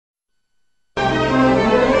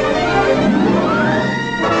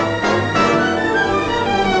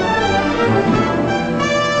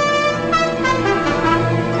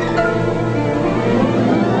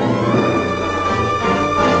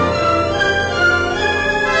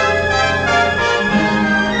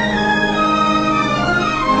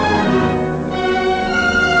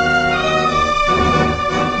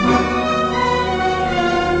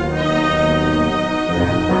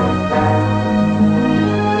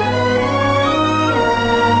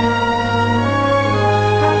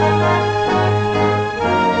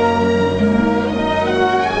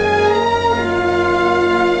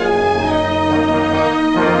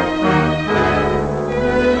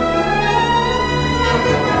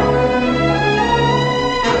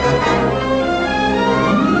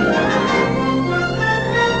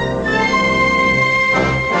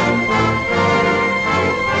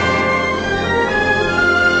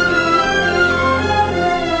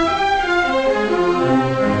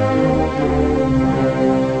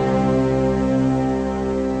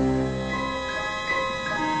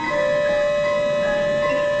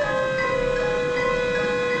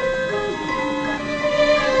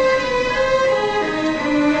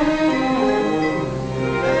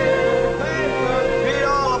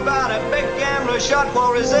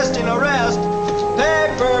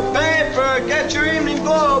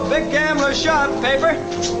big gambler shot, paper.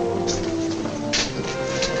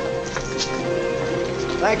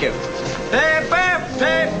 Thank you. Paper,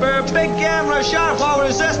 paper, big gambler shot while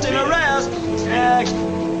resisting arrest.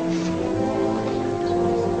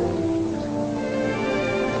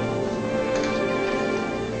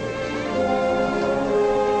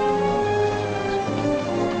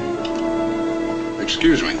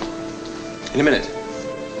 Excuse me. In a minute.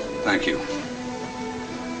 Thank you.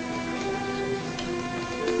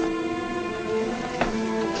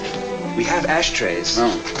 We have ashtrays.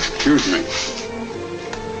 Oh, excuse me.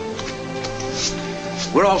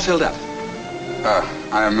 We're all filled up.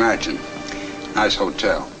 I imagine. Nice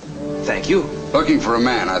hotel. Thank you. Looking for a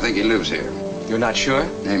man. I think he lives here. You're not sure?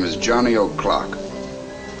 Name is Johnny O'Clock.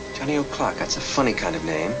 Johnny O'Clock. That's a funny kind of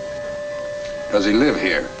name. Does he live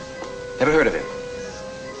here? Never heard of him.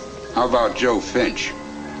 How about Joe Finch?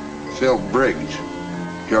 Phil Briggs?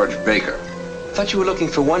 George Baker? I thought you were looking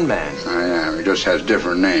for one man. I am. He just has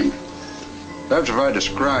different names. Perhaps if I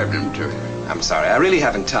described him to you. I'm sorry. I really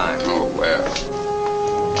haven't time. Oh, well.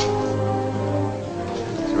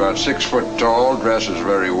 He's about 6 foot tall, dresses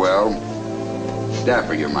very well.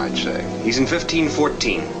 Dapper, you might say. He's in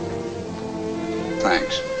 1514.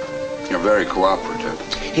 Thanks. You're very cooperative.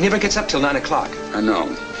 He never gets up till 9 o'clock. I know.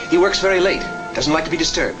 He works very late. Doesn't like to be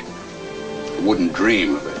disturbed. I wouldn't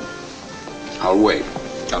dream of it. I'll wait.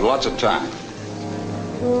 Got lots of time.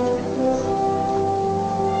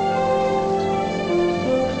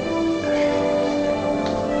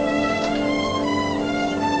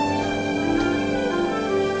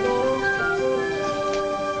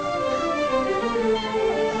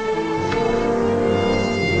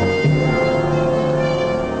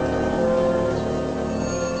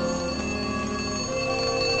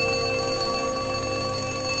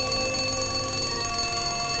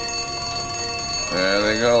 There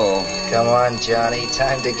they go. Come on, Johnny.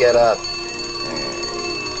 Time to get up.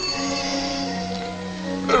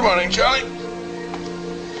 Good morning, Charlie.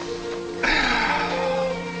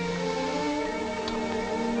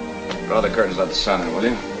 Draw the curtains, let the sun in, will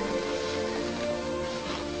you?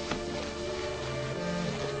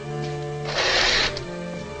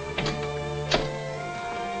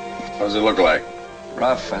 What does it look like?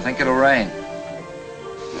 Rough. I think it'll rain.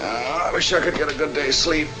 I wish I could get a good day's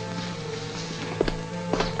sleep.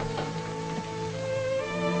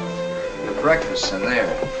 The breakfast's in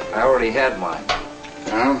there. I already had mine.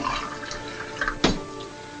 Yeah?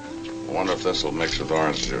 I wonder if this will mix with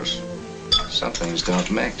orange juice. Some things don't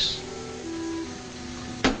mix.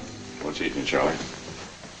 What's eating you, Charlie?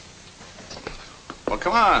 Well,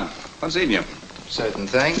 come on. What's eating you? Certain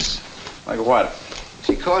things. Like what?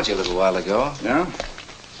 She called you a little while ago. Yeah?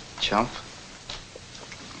 Chump.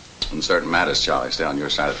 In certain matters, Charlie, stay on your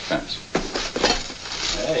side of the fence.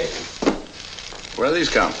 Hey. Where do these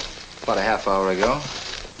come? About a half hour ago.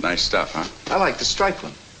 Nice stuff, huh? I like the striped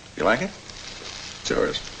one. You like it? It's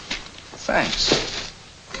yours. Thanks.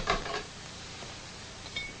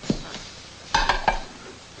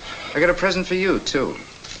 I got a present for you, too.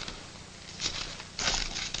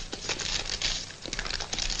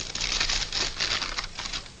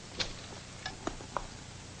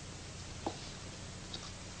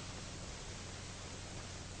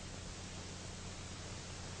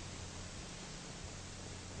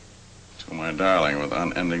 To my darling with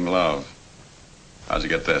unending love. How'd you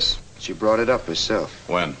get this? She brought it up herself.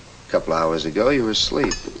 When? A couple hours ago, you were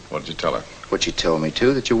asleep. What did you tell her? What she told me,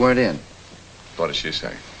 too, that you weren't in. What did she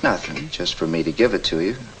say? Nothing, just for me to give it to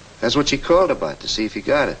you. That's what she called about, to see if you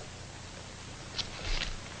got it.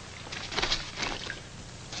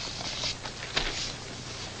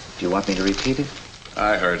 Do you want me to repeat it?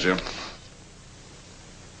 I heard you.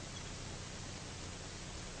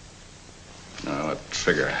 Oh, a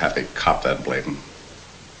trigger-happy cop, that Bladen.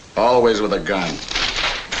 Always with a gun.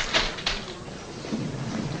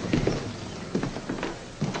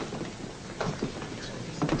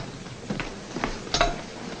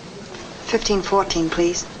 $15.14,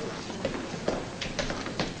 please.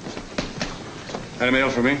 Any mail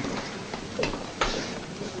for me?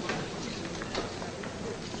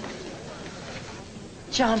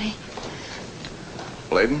 Johnny.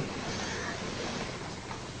 Bladen?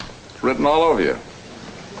 It's written all over you.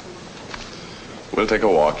 We'll take a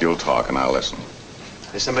walk, you'll talk, and I'll listen.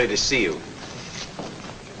 There's somebody to see you.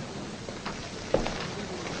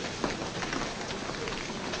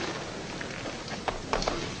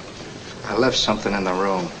 I left something in the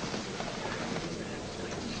room.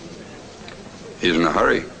 He's in a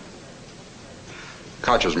hurry.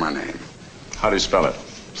 Koch is my name. How do you spell it?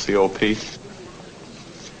 C-O-P?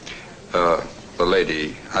 The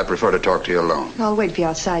lady, I prefer to talk to you alone. I'll wait for you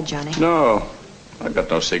outside, Johnny. No. I've got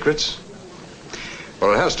no secrets.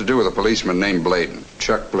 Well, it has to do with a policeman named Bladen,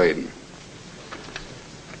 Chuck Bladen.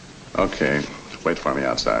 Okay, wait for me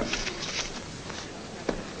outside.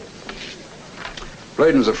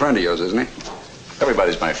 Bladen's a friend of yours, isn't he?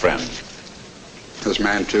 Everybody's my friend. This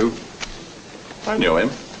man, too? I knew him.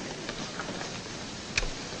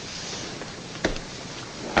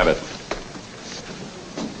 Have it.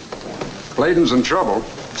 Bladen's in trouble.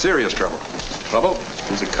 Serious trouble. Trouble?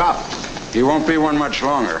 He's a cop. He won't be one much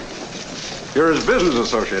longer. You're his business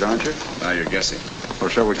associate, aren't you? Now you're guessing. Or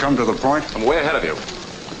shall we come to the point? I'm way ahead of you.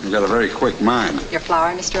 You've got a very quick mind. Your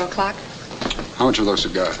flour, Mr. O'Clock? How much are those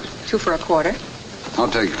cigars? 2 for a quarter. I'll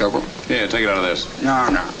take a couple. Here, take it out of this. No.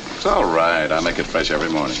 It's all right. I make it fresh every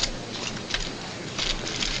morning.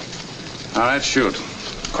 All right, shoot.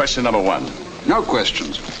 Question number 1. No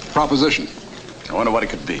questions. Proposition. I wonder what it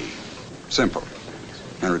could be. Simple.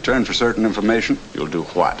 In return for certain information, You'll do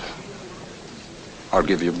what? I'll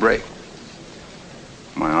give you a break.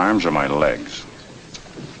 My arms or my legs?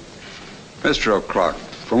 Mr. O'Clock,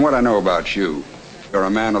 from what I know about you, you're a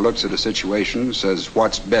man who looks at a situation, says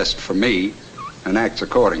what's best for me, and acts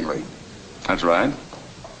accordingly. That's right.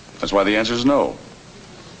 That's why the answer is no.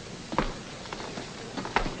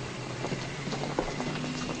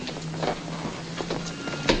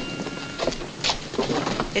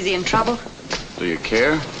 Is he in trouble? Do you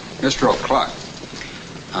care? Mr. O'Clock,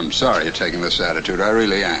 I'm sorry you're taking this attitude. I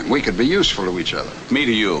really am. We could be useful to each other. Me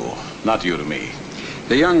to you, not you to me.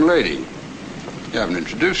 The young lady, you haven't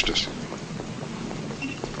introduced us.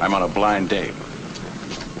 I'm on a blind date.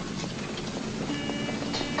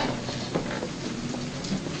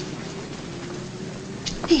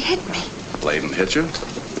 He hit me. Bladen hit you?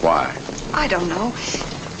 Why? I don't know.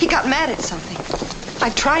 He got mad at something. I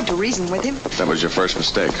tried to reason with him. That was your first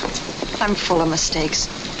mistake. I'm full of mistakes.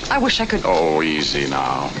 I wish I could... Oh, easy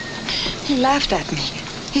now. He laughed at me.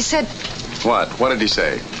 He said... What? What did he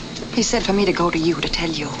say? He said for me to go to you, to tell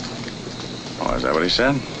you. Oh, is that what he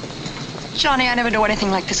said? Johnny, I never knew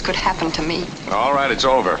anything like this could happen to me. All right, it's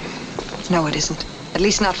over. No, it isn't. At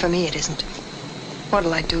least not for me, it isn't.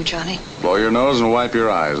 What'll I do, Johnny? Blow your nose and wipe your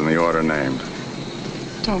eyes in the order named.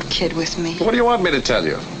 Don't kid with me. What do you want me to tell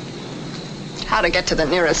you? How to get to the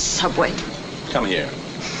nearest subway. Come here.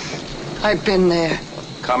 I've been there.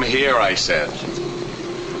 Come here, I said.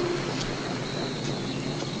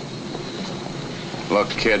 Look,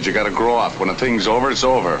 kid, you gotta grow up. When a thing's over, it's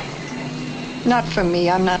over. Not for me.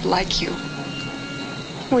 I'm not like you.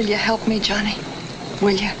 Will you help me, Johnny?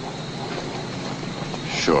 Will you?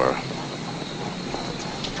 Sure.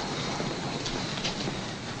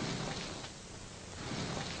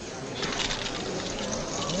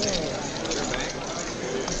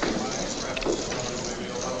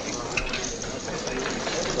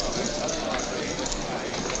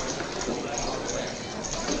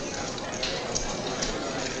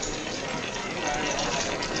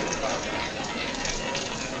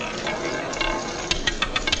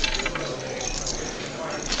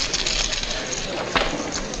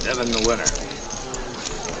 Devin, the winner.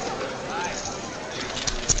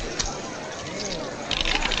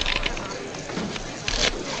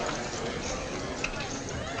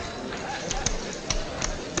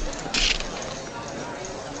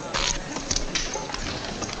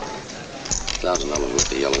 $1,000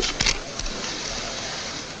 worth of yellows.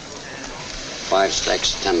 5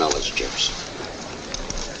 stacks, $10 chips.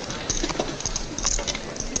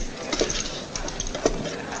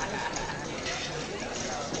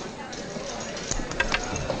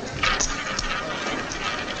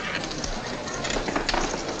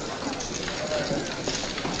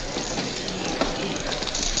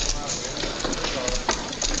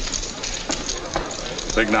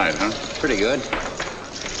 Big night, huh? Pretty good.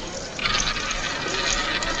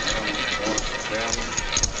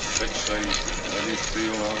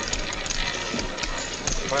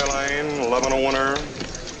 Lane, 11 a winner.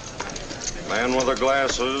 Man with the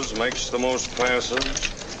glasses makes the most passes.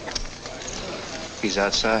 He's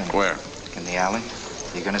outside. Where? In the alley.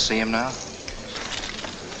 You gonna see him now?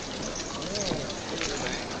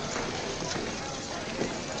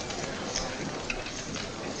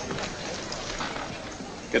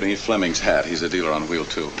 Get me Fleming's hat. He's a dealer on wheel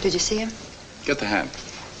 2. Did you see him? Get the hat.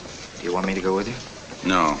 Do you want me to go with you?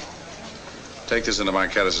 No. Take this into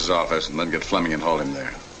Marquette's office and then get Fleming and hold him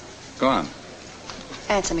there. Go on.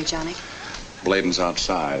 Answer me, Johnny. Bladen's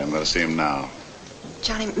outside. I'm going to see him now.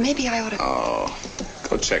 Johnny, maybe I ought to... Oh,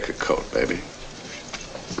 go check your coat, baby.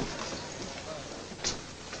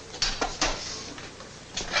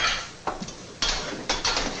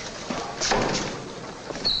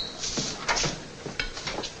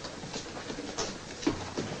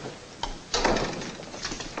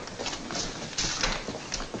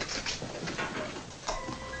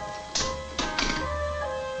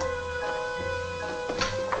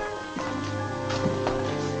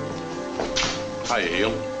 Hi,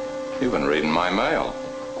 Heel. You've been reading my mail.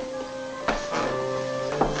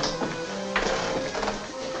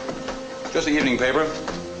 Just the evening paper.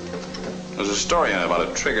 There's a story in it about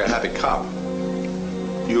a trigger-happy cop.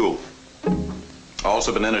 You.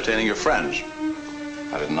 Also been entertaining your friends.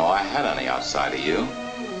 I didn't know I had any outside of you.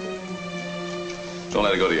 Don't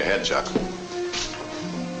let it go to your head, Chuck.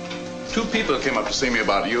 2 people came up to see me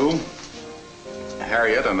about you.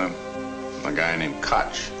 Harriet and a guy named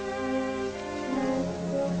Koch.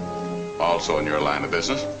 Also in your line of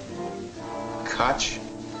business. Koch?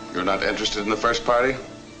 You're not interested in the first party?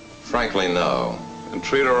 Frankly, no. Then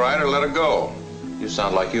treat her right or let her go. You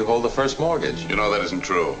sound like you hold the first mortgage. You know that isn't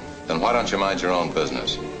true. Then why don't you mind your own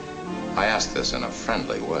business? I ask this in a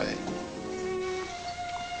friendly way.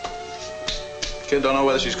 Kid don't know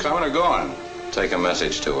whether she's coming or going. Take a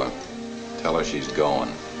message to her. Tell her she's going.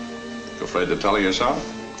 You afraid to tell her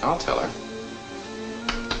yourself? I'll tell her.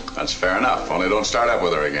 That's fair enough, only don't start up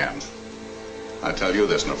with her again. I tell you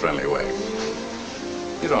this in a friendly way.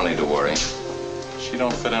 You don't need to worry. She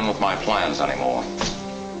don't fit in with my plans anymore.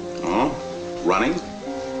 Oh? Running?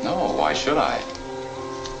 No, why should I?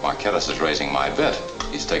 Marquettas is raising my bit.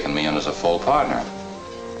 He's taken me in as a full partner.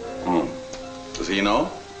 Hmm. Does he know?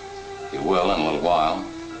 He will in a little while.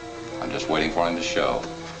 I'm just waiting for him to show.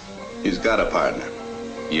 He's got a partner.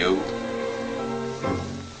 You?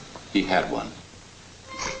 He had one.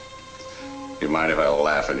 You mind if I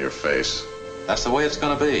laugh in your face? That's the way it's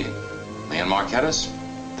gonna be. Me and Marquettas,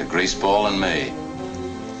 the greaseball and me.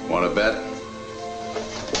 Want to bet?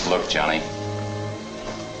 Look, Johnny,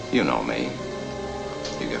 you know me.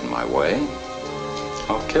 You get in my way,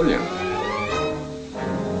 I'll kill you.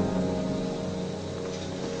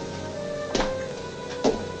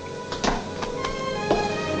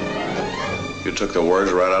 You took the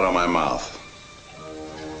words right out of my mouth.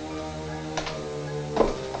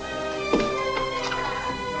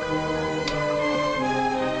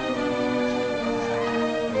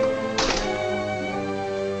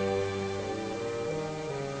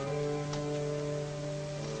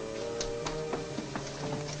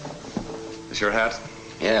 Your hat?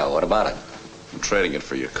 Yeah, what about it? I'm trading it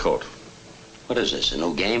for your coat. What is this, a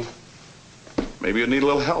new game? Maybe you need a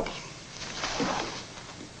little help.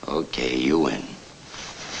 Okay, you win.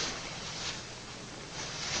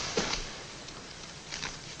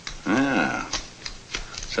 Ah,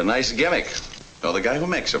 it's a nice gimmick. Know the guy who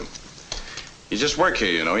makes them. You just work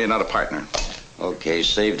here, you know. You're not a partner. Okay,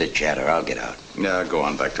 save the chatter. I'll get out. Yeah, go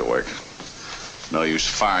on back to work. No use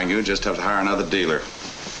firing you. Just have to hire another dealer.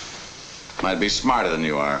 Might be smarter than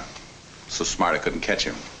you are. So smart I couldn't catch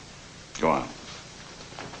him. Go on.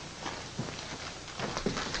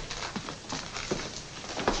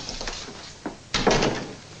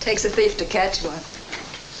 Takes a thief to catch one.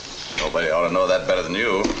 Nobody ought to know that better than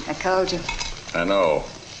you. I called you. I know.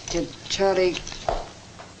 Did Charlie...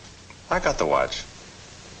 I got the watch.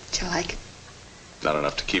 Did you like it? Not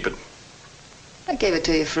enough to keep it. I gave it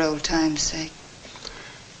to you for old time's sake.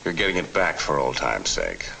 You're getting it back for old time's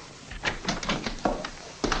sake.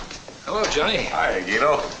 Hello, Johnny. Hi,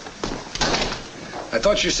 Guido. I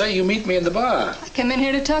thought you say you meet me in the bar. I come in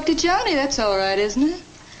here to talk to Johnny. That's all right, isn't it?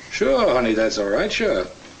 Sure, honey, that's all right, sure.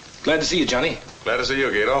 Glad to see you, Johnny. Glad to see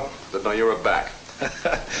you, Guido. Didn't know you were back.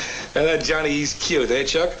 Now that Johnny, he's cute, eh,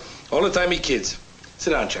 Chuck? All the time he kids. Sit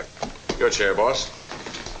down, Chuck. Your chair, boss.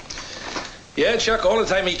 Yeah, Chuck, all the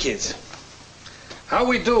time he kids. How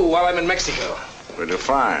we do while I'm in Mexico? We do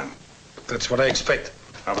fine. That's what I expect.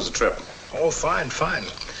 How was the trip? Oh, fine, fine.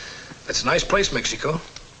 That's a nice place, Mexico.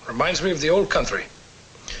 Reminds me of the old country.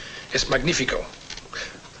 Es magnifico.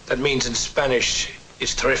 That means in Spanish,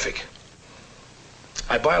 it's terrific.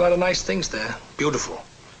 I buy a lot of nice things there. Beautiful.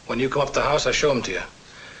 When you come up to the house, I show them to you.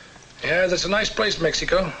 Yeah, that's a nice place,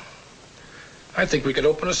 Mexico. I think we could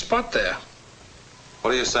open a spot there.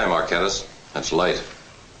 What do you say, Marquettas? It's late.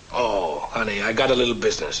 Oh, honey, I got a little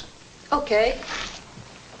business. Okay.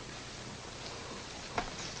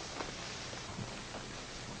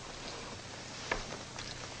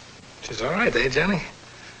 She's all right, eh, Johnny?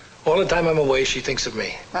 All the time I'm away, she thinks of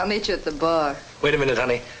me. I'll meet you at the bar. Wait a minute,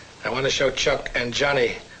 honey. I want to show Chuck and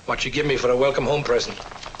Johnny what you give me for a welcome home present.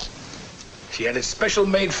 She had it special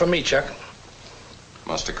made for me, Chuck.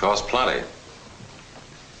 Must have cost plenty.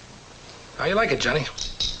 How you like it, Johnny?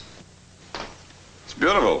 It's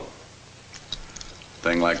beautiful.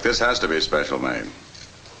 Thing like this has to be special made.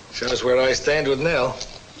 Shows where I stand with Nell.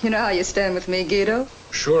 You know how you stand with me, Guido?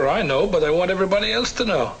 Sure, I know, but I want everybody else to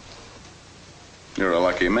know. You're a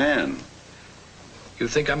lucky man. You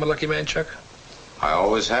think I'm a lucky man, Chuck? I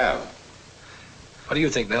always have. What do you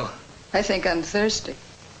think, Nell? I think I'm thirsty.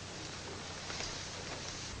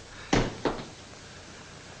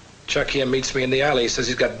 Chuck here meets me in the alley. He says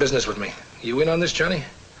he's got business with me. You in on this, Johnny?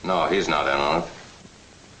 No, he's not in on it.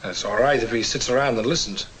 That's all right if he sits around and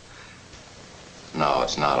listens. No,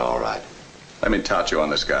 it's not all right. Let me tout you on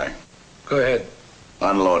this guy. Go ahead.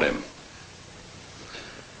 Unload him.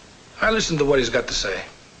 I listen to what he's got to say.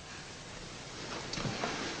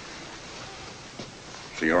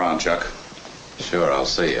 So you're on, Chuck. Sure, I'll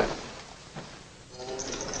see you.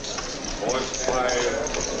 Boys 5,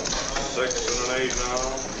 6, and an 8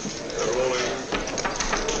 now. They're rolling.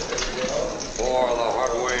 4, the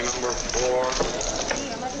hard way, number 4.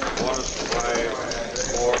 1 is 5,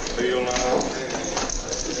 4 field now.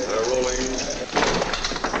 They're rolling.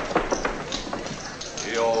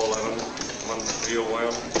 EO 11, 1 field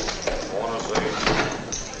well. 1 is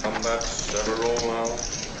 8. Combats, every roll now.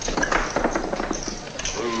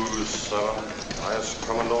 Blues 7. Highest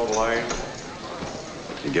commandant line.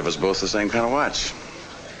 You give us both the same kind of watch.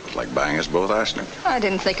 It's like buying us both arsenic. I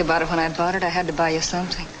didn't think about it when I bought it. I had to buy you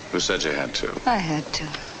something. Who said you had to? I had to.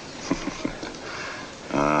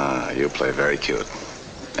 You play very cute.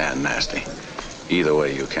 And nasty. Either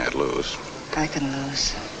way, you can't lose. I can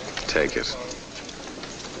lose. Take it.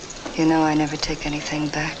 You know I never take anything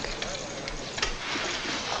back.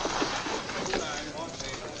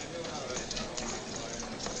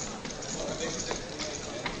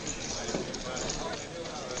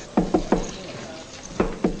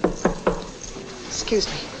 Excuse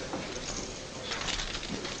me.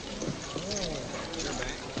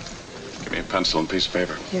 Give me a pencil and piece of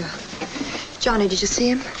paper. Yeah. Johnny, did you see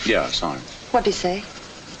him? Yeah, I saw him. What'd he say?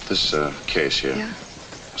 This case here. Yeah.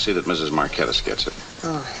 See that Mrs. Marquettis gets it.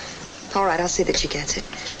 Oh. All right, I'll see that she gets it.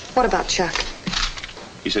 What about Chuck?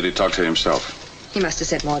 He said he'd talk to you himself. He must have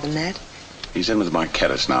said more than that. He's in with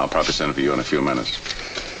Marquettis now. I'll probably send for you in a few minutes.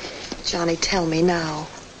 Johnny, tell me now.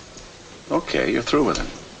 Okay, you're through with him.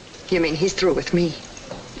 You mean he's through with me?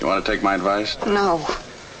 You want to take my advice? No.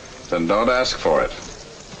 Then don't ask for it.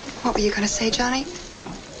 What were you going to say, Johnny?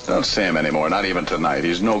 Don't see him anymore, not even tonight.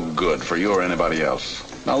 He's no good for you or anybody else.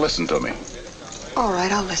 Now listen to me. All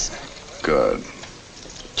right, I'll listen. Good.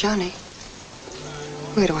 Johnny,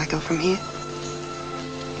 where do I go from here?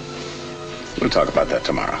 We'll talk about that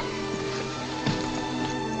tomorrow.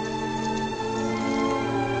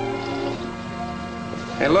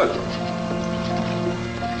 Hey, look.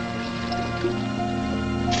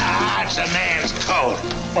 Ah, it's a man's coat.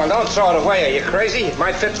 Well, don't throw it away. Are you crazy? It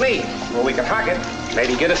might fit me. Well, we can hock it.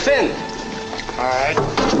 Maybe get a fin. All right.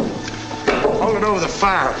 Hold it over the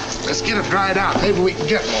fire. Let's get it dried out. Maybe we can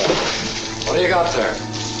get more. What do you got there?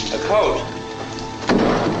 A coat.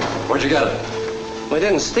 Where'd you get it? We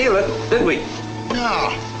didn't steal it, did we?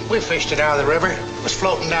 No, we fished it out of the river. It was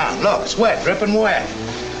floating down. Look, it's wet, dripping wet.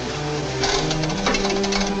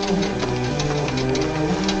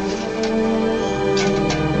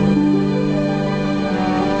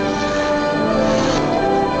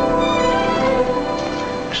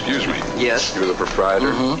 Excuse me. Yes? You're the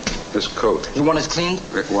proprietor? Mm-hmm. This coat. You want it cleaned?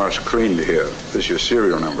 It was cleaned here. This is your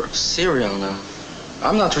serial number. Serial number?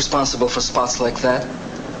 I'm not responsible for spots like that.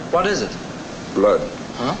 What is it? Blood.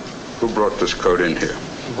 Huh? Who brought this coat in here?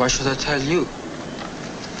 Why should I tell you?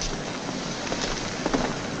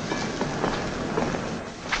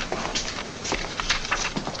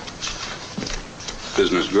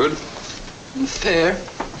 Business good? Fair.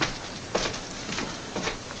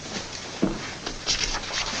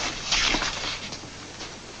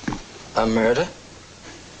 A murder?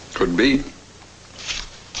 Could be.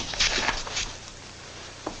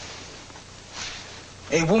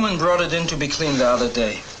 A woman brought it in to be cleaned the other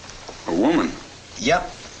day. A woman?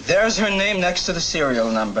 Yep. There's her name next to the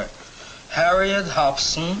serial number. Harriet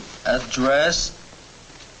Hobson, address...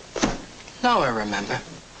 Now I remember.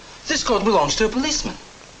 This coat belongs to a policeman.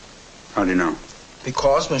 How do you know?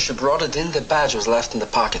 Because when she brought it in, the badge was left in the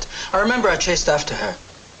pocket. I remember I chased after her.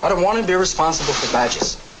 I don't want to be responsible for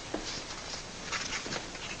badges.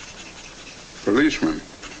 Policeman.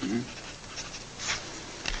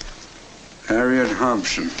 Harriet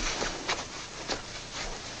Hobson.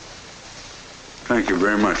 Thank you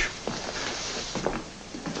very much.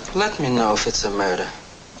 Let me know if it's a murder.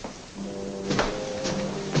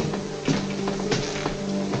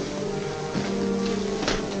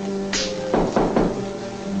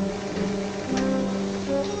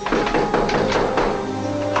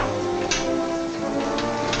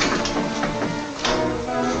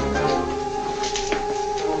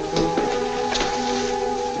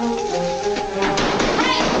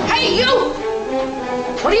 Hey, you!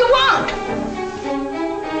 What do you want?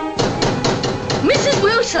 Mrs.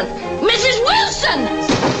 Wilson! Mrs. Wilson!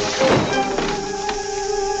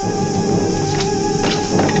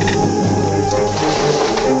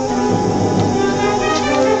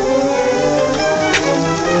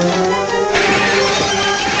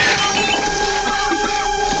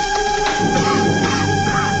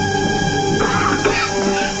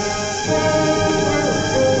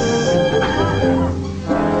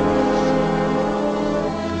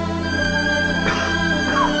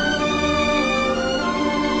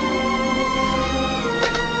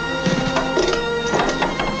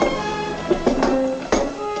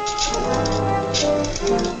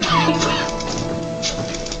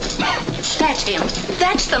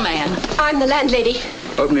 That's the man. I'm the landlady.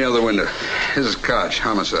 Open the other window. This is Koch,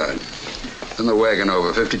 homicide. In the wagon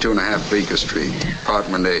over, 52.5 Beaker Street,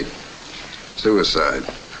 apartment 8. Suicide.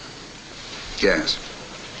 Gas.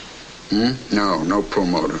 No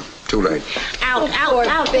promoter. Too late. Out,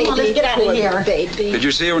 Baby, come on, let's get out of here. Baby. Did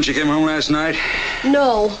you see her when she came home last night?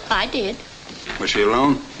 No. I did. Was she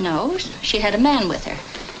alone? No, she had a man with her.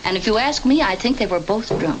 And if you ask me, I think they were both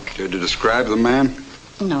drunk. Did you describe the man?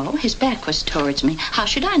 No, his back was towards me. How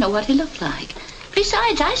should I know what he looked like?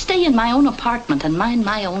 Besides, I stay in my own apartment and mind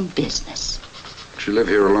my own business. Did she live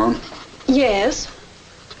here alone? Yes.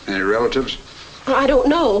 Any relatives? I don't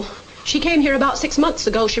know. She came here about 6 months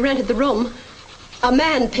ago. She rented the room. A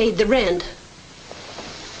man paid the rent.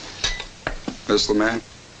 This the man?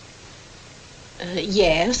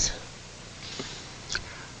 Yes.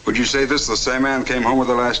 Would you say this the same man came home with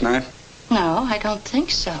her last night? No, I don't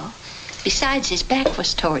think so. Besides, his back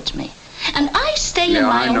was towards me. And I stay in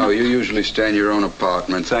my own... Yeah, I know. You usually stay in your own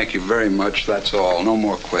apartment. Thank you very much. That's all. No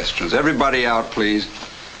more questions. Everybody out, please.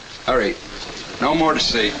 Hurry. No more to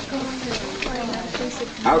see.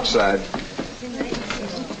 Outside.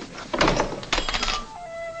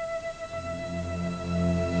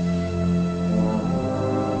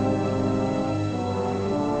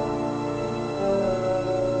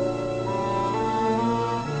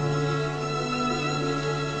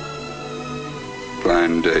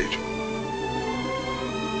 Blind date.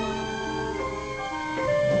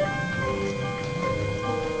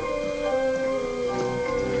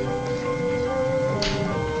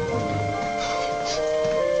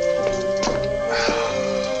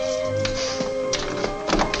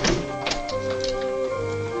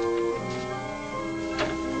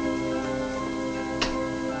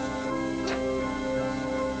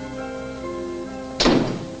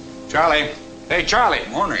 Charlie. Hey, Charlie.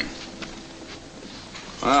 Morning.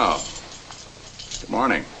 Oh. Good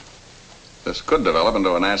morning. This could develop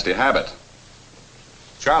into a nasty habit.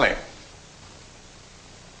 Charlie.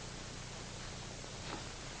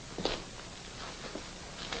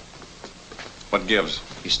 What gives?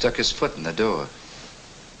 He stuck his foot in the door.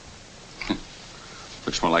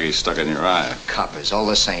 Looks more like he stuck it in your eye. Coppers, all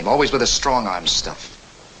the same. Always with his strong arm stuff.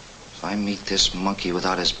 If I meet this monkey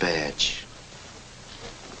without his badge.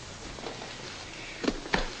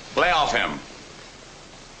 Lay off him.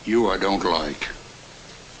 You I don't like.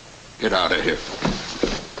 Get out of here.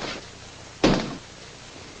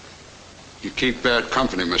 You keep bad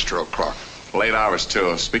company, Mr. O'Clock. Late hours,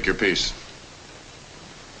 too. Speak your piece.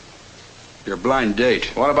 Your blind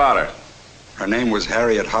date. What about her? Her name was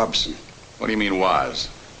Harriet Hobson. What do you mean, was?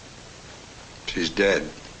 She's dead.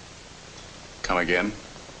 Come again?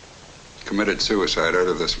 Committed suicide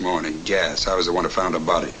early this morning. Gas. I was the one who found her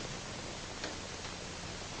body.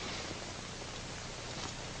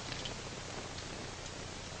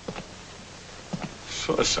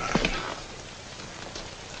 Suicide?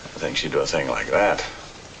 I think she'd do a thing like that.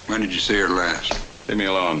 When did you see her last? Leave me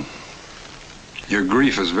alone. Your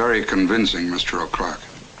grief is very convincing, Mr. O'Clock.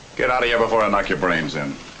 Get out of here before I knock your brains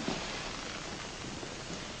in.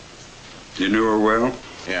 You knew her well?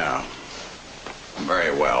 Yeah.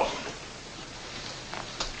 Very well.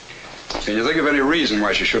 Can you think of any reason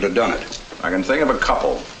why she should have done it? I can think of a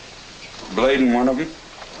couple. Bladen, one of them?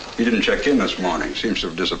 He didn't check in this morning. Seems to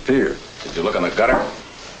have disappeared. Did you look in the gutter?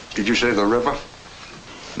 Did you say the river?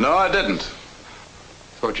 No, I didn't.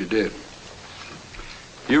 Thought you did.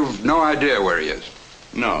 You've no idea where he is?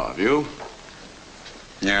 No, have you?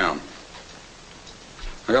 Yeah.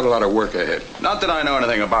 I got a lot of work ahead. Not that I know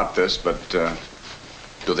anything about this, but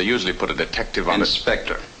do they usually put a detective on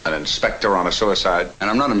Inspector. An inspector on a suicide? And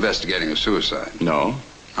I'm not investigating a suicide. No.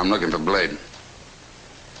 I'm looking for Bladen.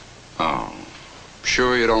 Oh.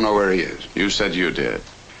 Sure you don't know where he is? You said you did.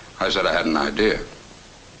 I said I had an idea.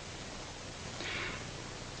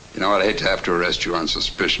 You know, I'd hate to have to arrest you on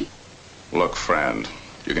suspicion. Look, friend,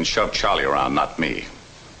 you can shove Charlie around, not me.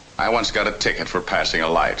 I once got a ticket for passing a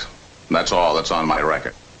light. That's all that's on my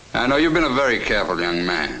record. I know you've been a very careful young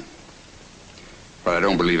man. But I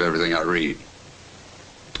don't believe everything I read.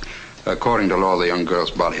 According to law, the young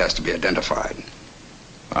girl's body has to be identified.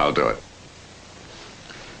 I'll do it.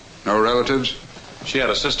 No relatives? She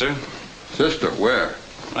had a sister. Sister? Where?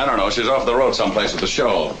 I don't know. She's off the road someplace with the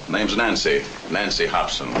show. Name's Nancy. Nancy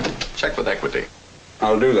Hobson. Check with Equity.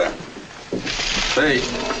 I'll do that. Hey,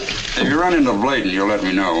 if you run into Bladen, you'll let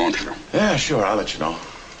me know, won't you? Yeah, sure. I'll let you know.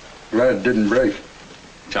 Glad it didn't break.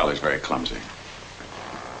 Charlie's very clumsy.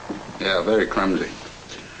 Yeah, very clumsy.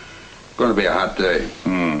 Going to be a hot day.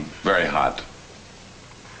 Very hot.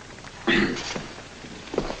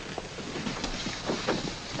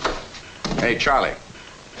 Hey, Charlie.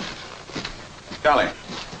 Charlie.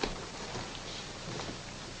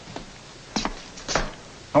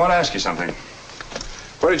 I want to ask you something.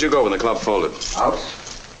 Where did you go when the club folded? Out.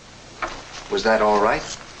 Was that all right?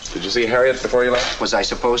 Did you see Harriet before you left? Was I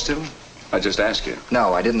supposed to? I just asked you.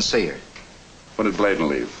 No, I didn't see her. When did Bladen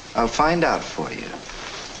leave? I'll find out for you.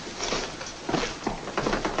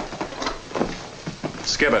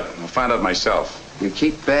 Skip it. I'll find out myself. You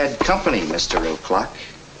keep bad company, Mr. O'Clock.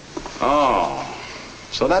 Oh,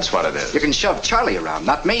 so that's what it is. You can shove Charlie around,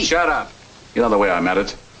 not me. Shut up. You know the way I meant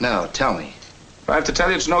it. No, tell me. If I have to tell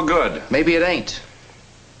you, it's no good. Maybe it ain't.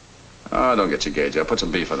 Oh, don't get your gauge up. Put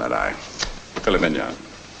some beef on that eye. Fill him in, John.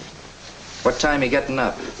 What time you getting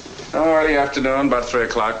up? Oh, early afternoon, about 3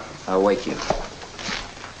 o'clock. I'll wake you.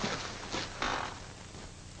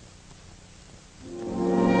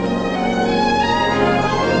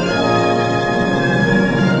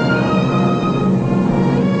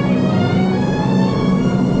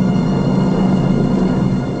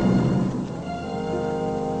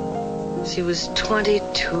 She was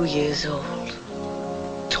 22 years old.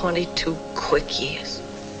 22 quick years.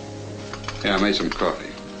 Yeah, I made some coffee.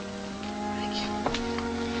 Thank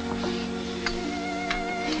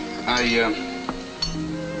you.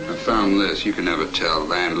 I found this. You can never tell.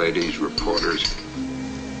 Landladies, reporters.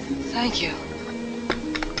 Thank you.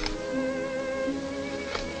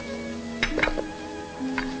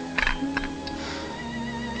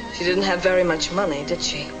 She didn't have very much money, did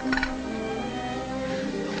she?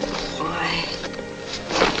 Why?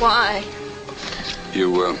 Why?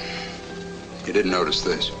 You didn't notice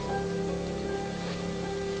this.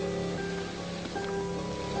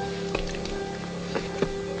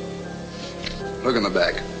 Look in the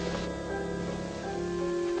back.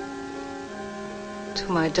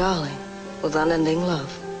 To my darling, with unending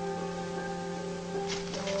love.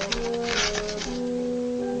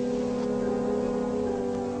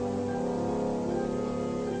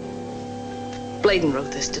 Bladen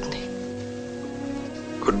wrote this, didn't he?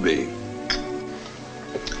 Could be.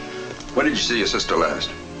 When did you see your sister last?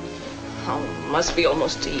 Oh, must be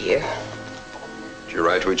almost a year. Did you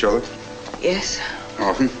write to each other? Yes,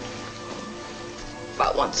 Often?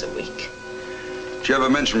 about once a week. Did you ever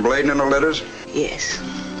mention Bladen in her letters? Yes.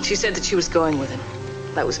 She said that she was going with him.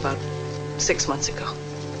 That was about 6 months ago.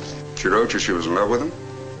 She wrote you she was in love with him?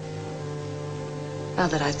 Now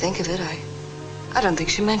that I think of it, I don't think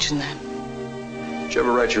she mentioned that. Did you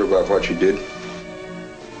ever write you about what she did?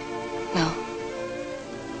 No.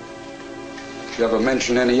 Did you ever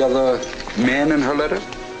mention any other men in her letters?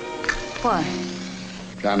 Why?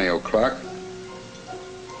 Johnny O'Clock?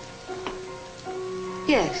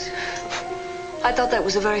 Yes. I thought that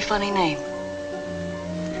was a very funny name.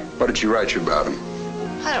 What did she write you about him?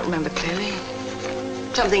 I don't remember clearly.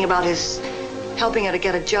 Something about his helping her to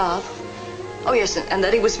get a job. Oh, yes, and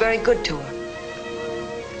that he was very good to her.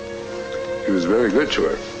 He was very good to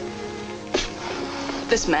her.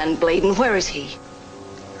 This man, Bladen, where is he?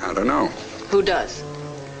 I don't know. Who does?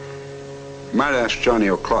 You might ask Johnny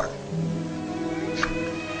O'Clock.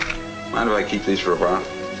 Mind if I keep these for a while?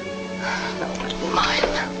 No, I don't mind.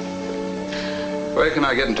 Where can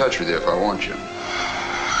I get in touch with you if I want you?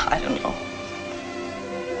 I don't know.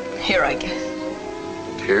 Here, I guess.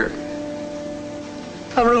 Here?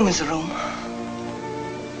 A room is a room.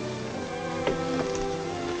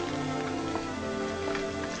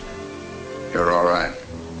 You're all right.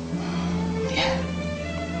 Yeah.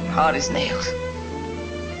 Hard as nails.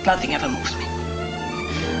 Nothing ever moves me.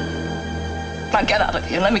 Now get out of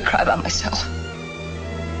here and let me cry by myself.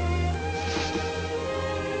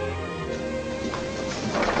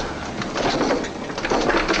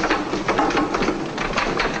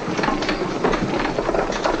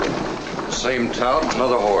 Same tout,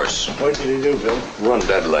 another horse. What did he do, Bill? Run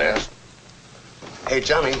dead last. Hey,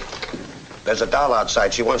 Johnny, there's a doll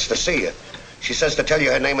outside. She wants to see you. She says to tell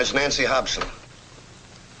you her name is Nancy Hobson.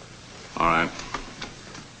 All right.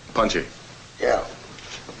 Punchy, Yeah.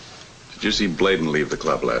 did you see Bladen leave the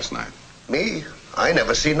club last night? Me? I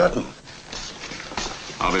never see nothing.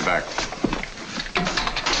 I'll be back.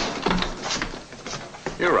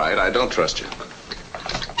 You're right. I don't trust you.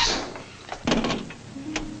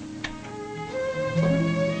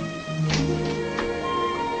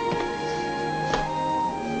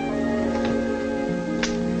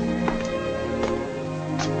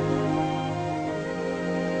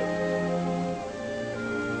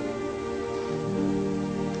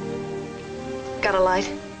 Got a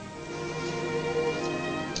light?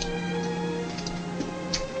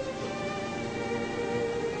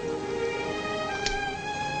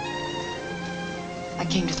 I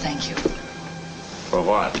came to thank you For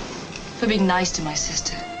what? for being nice to my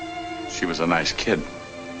sister. She was a nice kid.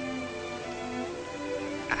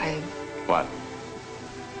 I... What?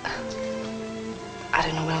 I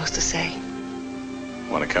don't know what else to say.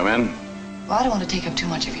 Want to come in? Well, I don't want to take up too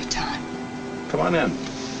much of your time. Come on in.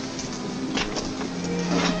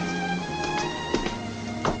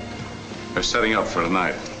 We're setting up for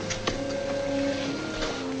tonight.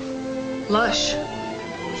 Lush.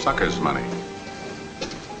 Sucker's money.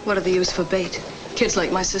 What are they used for bait? Kids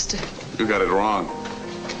like my sister. You got it wrong.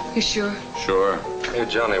 You sure? Sure. Hey,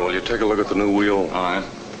 Johnny, will you take a look at the new wheel? All right.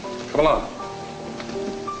 Come along.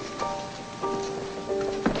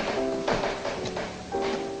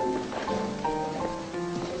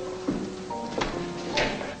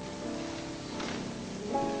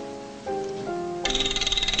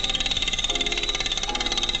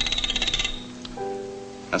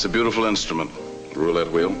 That's a beautiful instrument, the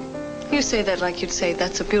roulette wheel. You say that like you'd say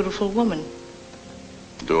that's a beautiful woman.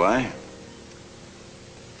 Do I?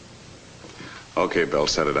 Okay, Bill,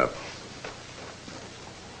 set it up.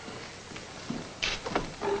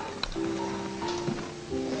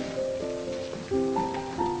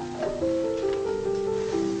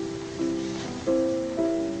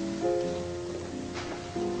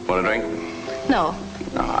 Want a drink? No.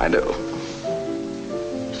 No, I do.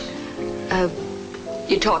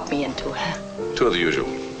 You talked me into it. Two of the usual.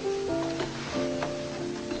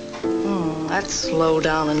 That's low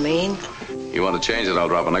down and mean. You want to change it, I'll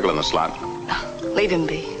drop a nickel in the slot. Leave him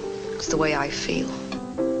be. It's the way I feel.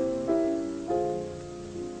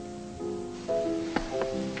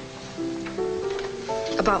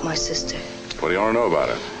 About my sister. What do you want to know about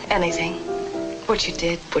her? Anything. What she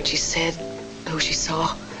did, what she said, who she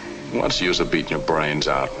saw. What's the use of beating your brains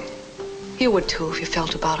out? You would too if you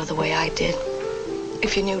felt about her the way I did.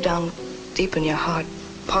 If you knew down deep in your heart,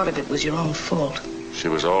 part of it was your own fault. She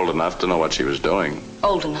was old enough to know what she was doing.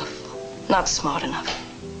 Old enough, not smart enough.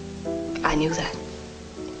 I knew that.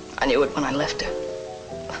 I knew it when I left her.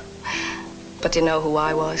 But you know who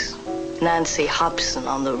I was? Nancy Hobson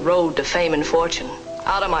on the road to fame and fortune.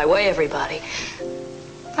 Out of my way, everybody.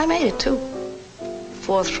 I made it, too.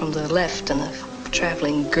 Fourth from the left in the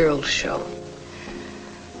traveling girls show.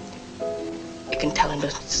 You can tell him to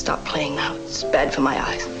stop playing now. It's bad for my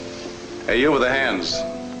eyes. Hey, you with the hands.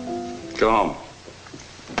 Go home.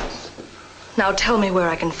 Now tell me where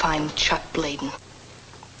I can find Chuck Bladen.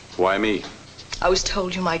 Why me? I was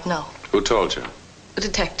told you might know. Who told you? A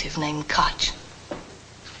detective named Koch.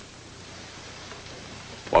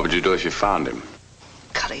 What would you do if you found him?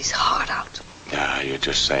 Cut his heart out. Yeah, you're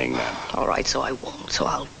just saying that. All right, so I won't. So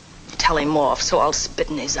I'll tell him off. So I'll spit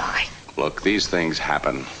in his eye. Look, these things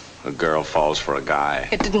happen. A girl falls for a guy.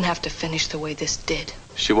 It didn't have to finish the way this did.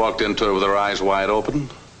 She walked into it with her eyes wide open.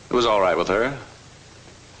 It was all right with her.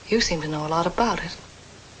 You seem to know a lot about it.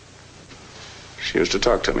 She used to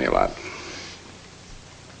talk to me a lot.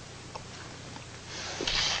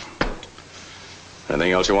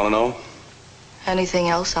 Anything else you want to know? Anything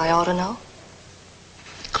else I ought to know?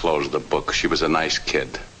 Close the book. She was a nice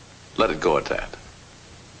kid. Let it go at that.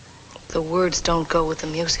 The words don't go with the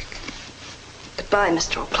music. Goodbye,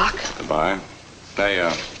 Mr. O'Clock. Goodbye. Hey,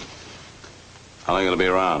 how long you gonna be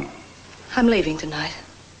around? I'm leaving tonight.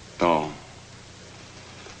 Oh.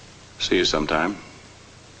 See you sometime.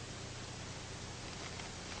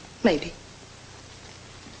 Maybe.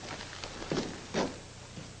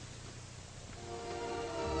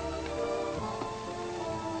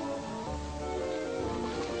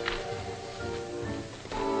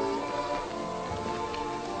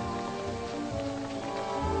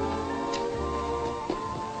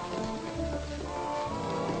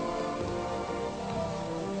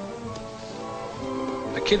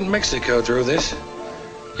 A kid in Mexico drew this.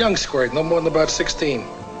 Young squirt, no more than about 16.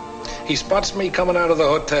 He spots me coming out of the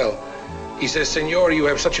hotel. He says, "Senor, you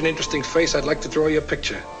have such an interesting face, I'd like to draw you a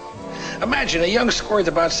picture." Imagine a young squirt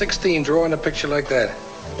about 16 drawing a picture like that.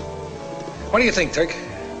 What do you think, Turk?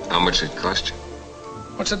 How much it cost you?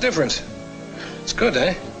 What's the difference? It's good,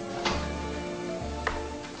 eh?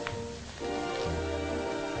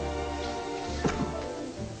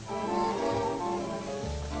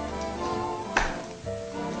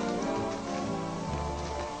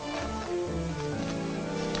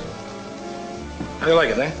 How do you like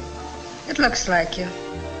it, eh? It looks like you.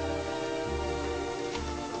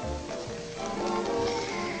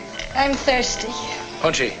 I'm thirsty.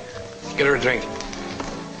 Punchy, get her a drink.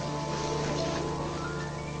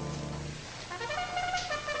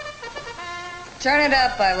 Turn it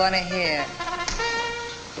up, I want to hear.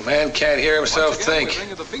 A man can't hear himself think.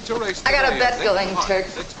 I got a bet going, Turk.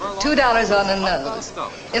 $2 on the nose.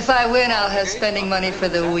 If I win, I'll have spending money for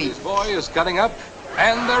the week. Boy is cutting up,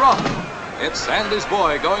 and they're off. It's Sandy's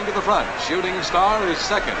boy going to the front. Shooting Star is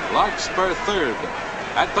second. Larkspur third.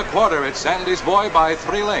 At the quarter, it's Sandy's Boy by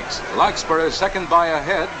 3 lengths. Larkspur is second by a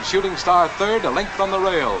head. Shooting Star third, a length from the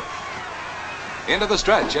rail. Into the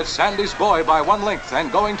stretch, it's Sandy's Boy by 1 length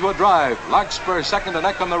and going to a drive. Larkspur second, a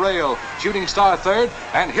neck on the rail. Shooting Star third,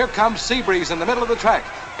 and here comes Seabreeze in the middle of the track.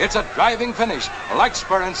 It's a driving finish.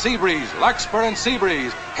 Larkspur and Seabreeze, Larkspur and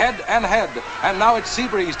Seabreeze, head and head. And now it's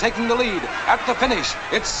Seabreeze taking the lead. At the finish,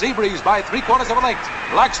 it's Seabreeze by 3/4 of a length.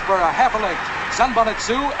 Larkspur a half a length. Sunbonnet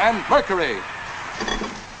Sue and Mercury.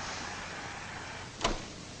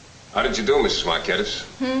 How did you do, Mrs. Marquettes?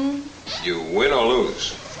 You win or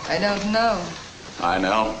lose? I don't know. I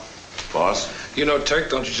know. Boss? You know Turk,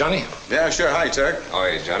 don't you, Johnny? Yeah, sure. Hi, Turk. Oh,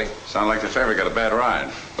 hey, Johnny. Sound like the favorite got a bad ride.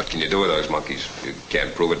 What can you do with those monkeys? You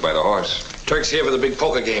can't prove it by the horse. Turk's here for the big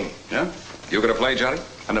poker game. Yeah? You gonna play, Johnny?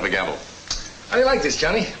 I never gamble. How do you like this,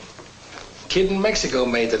 Johnny? Kid in Mexico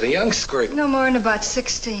made it, a young squirt. No more than about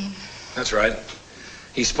 16. That's right.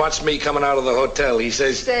 He spots me coming out of the hotel. He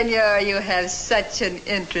says, Senor, you have such an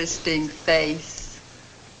interesting face.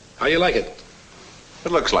 how you like it?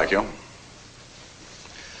 It looks like you.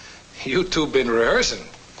 You two been rehearsing.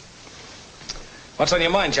 What's on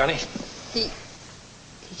your mind, Johnny? He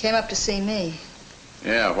came up to see me.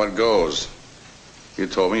 Yeah, what goes? You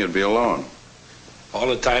told me you'd be alone. All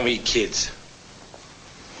the time he kids.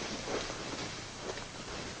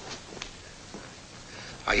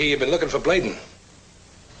 I hear you've been looking for Bladen.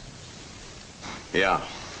 Yeah,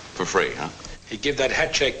 for free, huh? He give that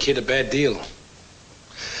hat check kid a bad deal.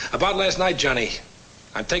 About last night, Johnny,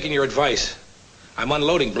 I'm taking your advice. I'm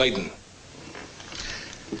unloading Bladen.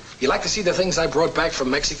 You like to see the things I brought back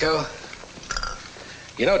from Mexico?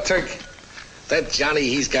 You know, Turk, that Johnny,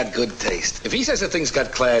 he's got good taste. If he says the thing's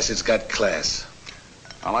got class, it's got class.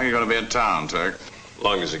 How long are you going to be in town, Turk?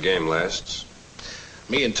 Long as the game lasts.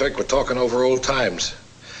 Me and Turk were talking over old times.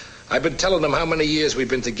 I've been telling him how many years we've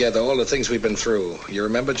been together, all the things we've been through. You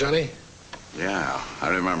remember, Johnny? Yeah, I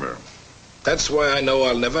remember. That's why I know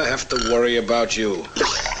I'll never have to worry about you.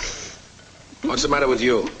 What's the matter with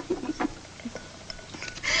you?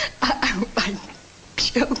 I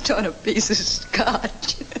choked on a piece of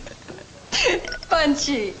scotch.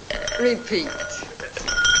 Punchy. Repeat.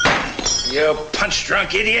 You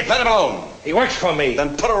punch-drunk idiot. Let him alone. He works for me.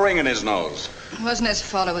 Then put a ring in his nose. It wasn't his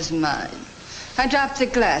fault, it was mine. I dropped the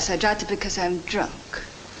glass. I dropped it because I'm drunk.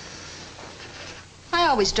 I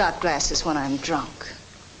always drop glasses when I'm drunk.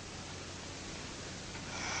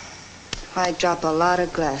 I drop a lot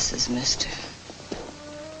of glasses, mister.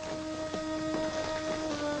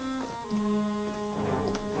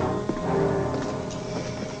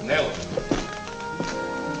 Nell,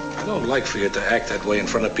 I don't like for you to act that way in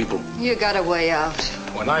front of people. You got a way out.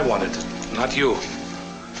 When I want it, not you.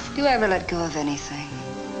 Do you ever let go of anything?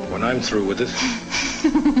 When I'm through with it.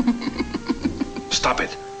 Stop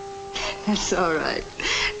it. It's all right.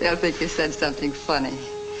 They'll think you said something funny.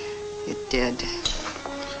 You did. In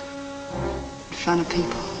front of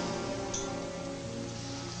people.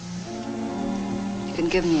 You can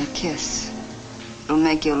give me a kiss. It'll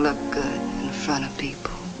make you look good in front of people.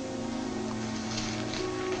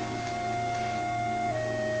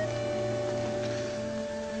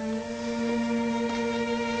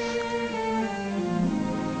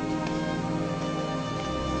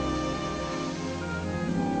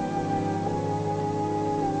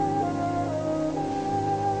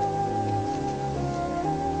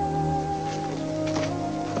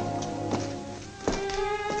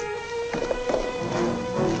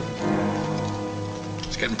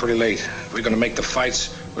 Getting pretty late. If we're gonna make the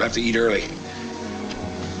fights, we'll have to eat early.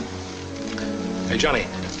 Hey, Johnny,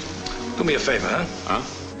 do me a favor, huh? Huh?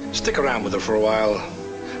 Stick around with her for a while.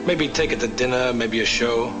 Maybe take her to dinner, maybe a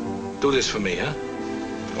show. Do this for me, huh?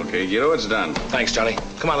 Okay, you know it's done. Thanks, Johnny.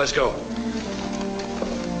 Come on, let's go.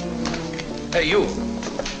 Hey, you.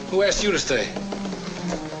 Who asked you to stay?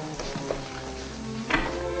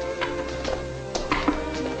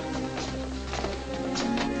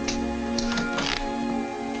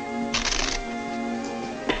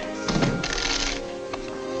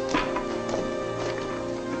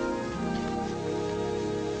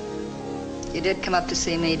 You did come up to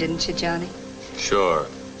see me, didn't you, Johnny? Sure.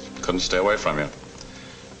 Couldn't stay away from you.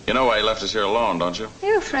 You know why he left us here alone, don't you?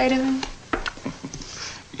 You afraid of him?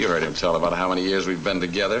 You heard him tell about how many years we've been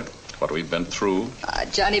together, what we've been through.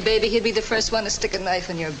 Johnny, baby, he'd be the first one to stick a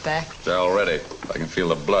knife in your back. There already. I can feel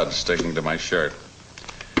the blood sticking to my shirt.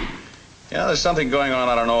 Yeah, there's something going on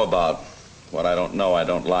I don't know about. What I don't know, I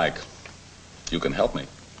don't like. You can help me.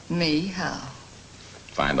 Me? How?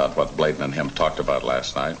 Find out what Bladen and him talked about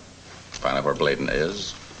last night. Find out where Bladen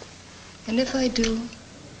is. And if I do?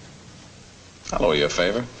 I'll owe you a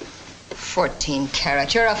favor. 14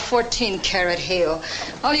 karat. You're a 14 karat heel.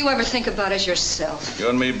 All you ever think about is yourself. You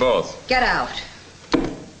and me both. Get out.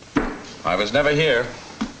 I was never here.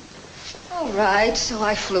 All right, so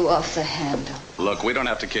I flew off the handle. Look, we don't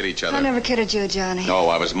have to kid each other. I never kidded you, Johnny. No,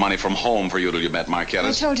 I was money from home for you till you met I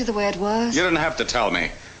Marquettes. told you the way it was. You didn't have to tell me.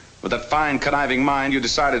 With that fine, conniving mind, you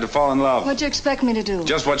decided to fall in love. What'd you expect me to do?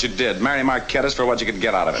 Just what you did. Marry Marquettes for what you could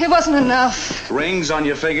get out of it. It wasn't enough. Rings on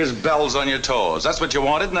your fingers, bells on your toes. That's what you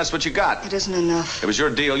wanted, and that's what you got. It isn't enough. It was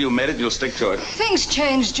your deal. You made it, and you'll stick to it. Things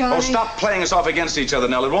change, Johnny. Oh, stop playing us off against each other,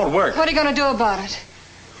 Nell. It won't work. What are you going to do about it?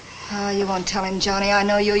 Oh, you won't tell him, Johnny. I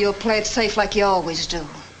know you. You'll play it safe like you always do.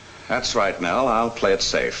 That's right, Nell. I'll play it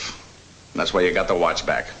safe. That's why you got the watch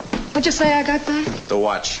back. What'd you say I got back? The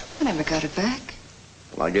watch. I never got it back.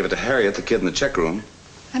 Well, I gave it to Harriet, the kid in the check room.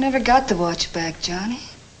 I never got the watch back, Johnny.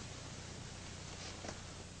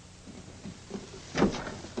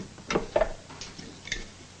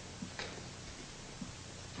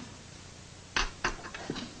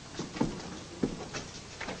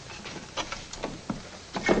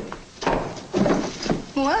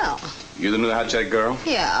 Well, You the new hot check girl?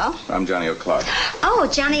 yeah. I'm Johnny O'Clock. Oh,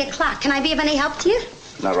 Johnny O'Clock. Can I be of any help to you?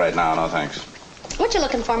 Not right now, no thanks. What you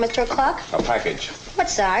looking for, Mr. O'Clock? A package. What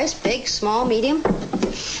size? Big, small, medium?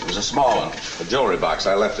 It was a small one. A jewelry box.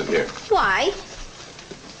 I left it here. Why?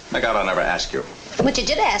 I got I'll never ask you. But you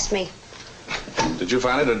did ask me. Did you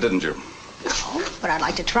find it or didn't you? No, but I'd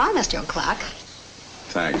like to try, Mr. O'Clock.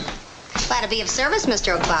 Thanks. Glad to be of service,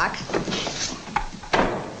 Mr. O'Clock.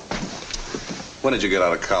 When did you get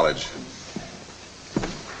out of college?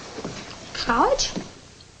 College?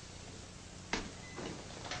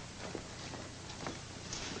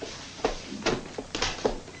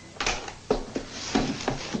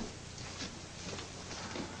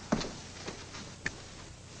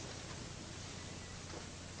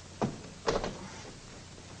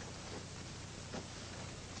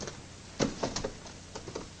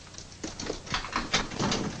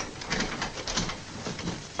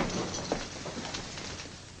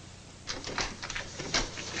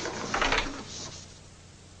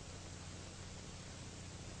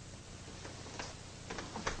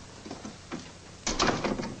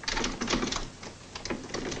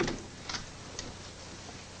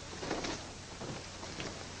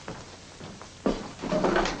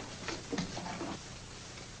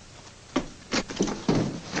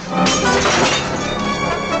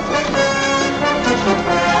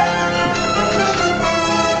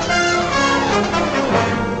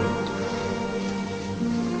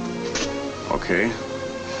 Okay.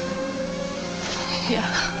 Yeah.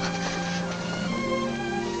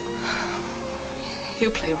 You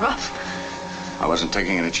play rough. I wasn't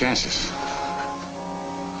taking any chances.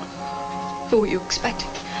 Who were you expecting?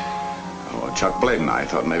 Oh, Chuck Bladen. I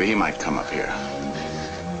thought maybe he might come up here.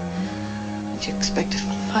 Did you expect to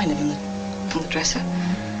find him in the dresser?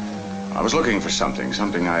 I was looking for something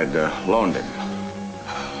I'd loaned him.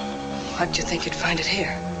 How'd you think you'd find it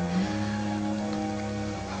here?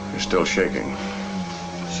 You're still shaking.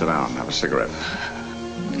 Sit down, have a cigarette.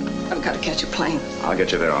 I've got to catch a plane. I'll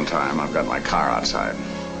get you there on time. I've got my car outside.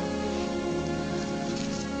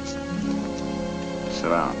 Sit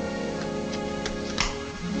down.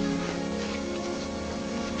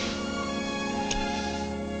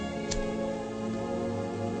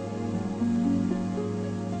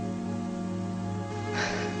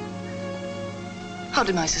 How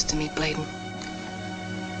did my sister meet Bladen?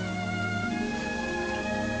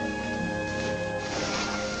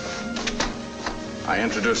 I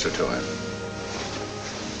introduced her to him.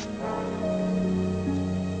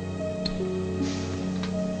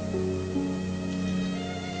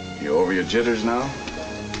 You over your jitters now?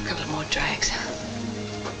 A couple more drags.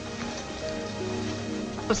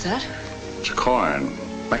 What's that? It's corn.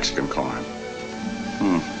 Mexican corn.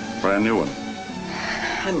 Brand new one.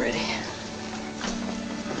 I'm ready.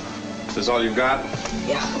 Is this all you've got?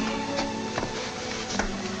 Yeah.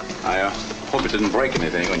 I hope it didn't break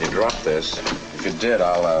anything when you dropped this. If it did,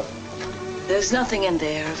 I'll, There's nothing in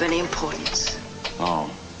there of any importance. Oh,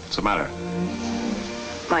 what's the matter?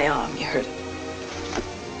 My arm, you hurt it.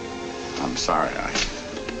 I'm sorry,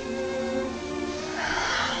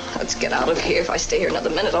 Let's get out of here. If I stay here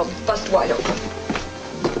another minute, I'll bust wide open.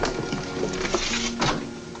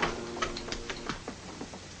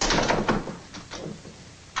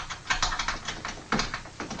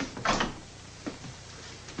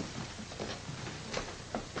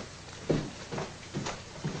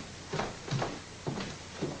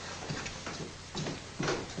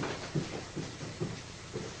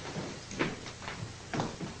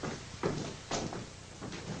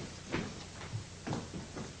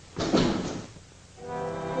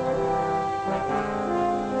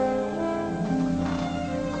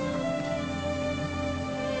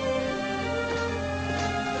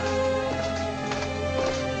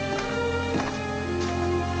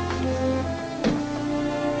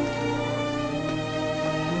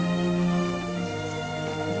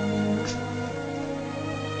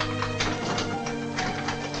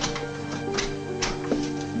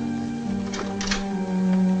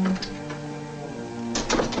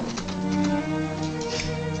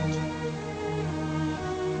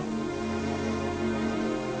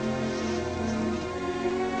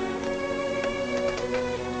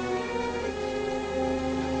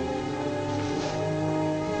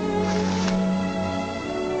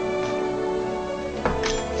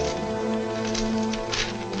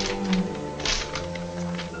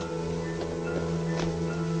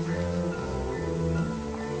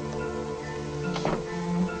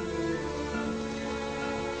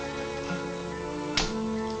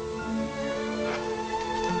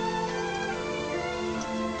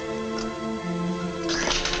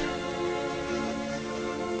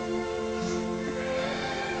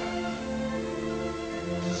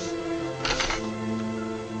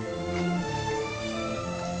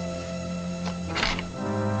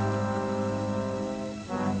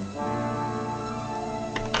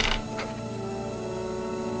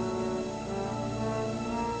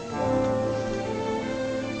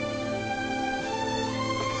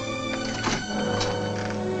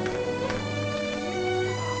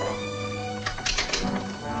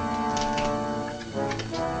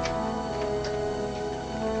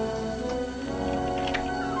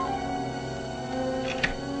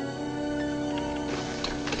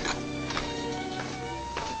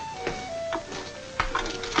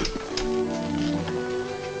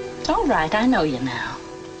 all right. I know you now.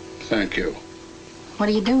 Thank you. What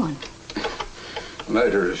are you doing?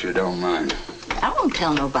 Later, if you don't mind. I won't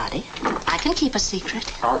tell nobody. I can keep a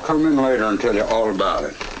secret. I'll come in later and tell you all about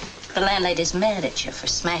it. The landlady's mad at you for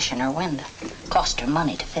smashing her window. Cost her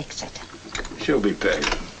money to fix it. She'll be paid.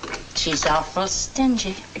 She's awful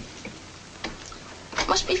stingy.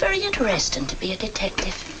 Must be very interesting to be a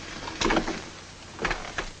detective.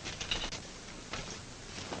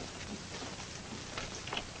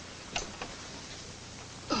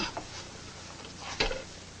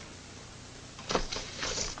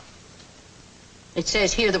 It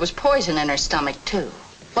says here there was poison in her stomach, too.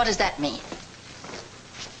 What does that mean?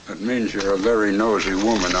 That means you're a very nosy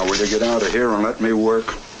woman. Now, will you get out of here and let me work,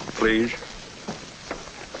 please?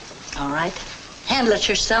 All right. Handle it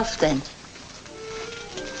yourself, then.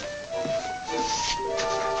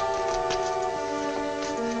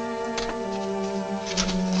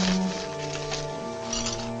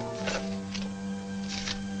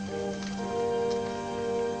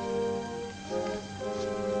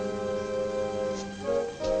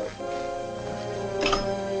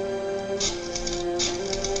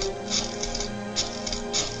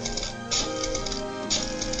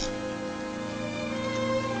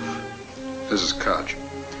 This is Koch.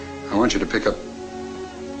 I want you to pick up...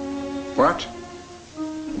 What?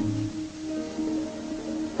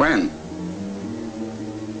 When?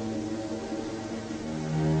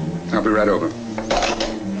 I'll be right over.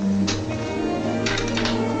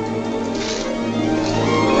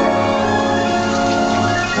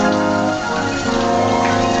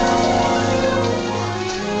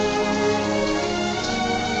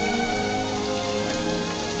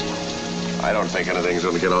 I don't think anything's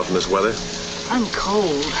going to get off in this weather. I'm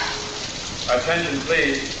cold. Attention,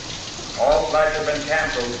 please. All flights have been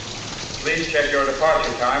canceled. Please check your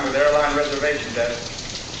departure time with airline reservation desk.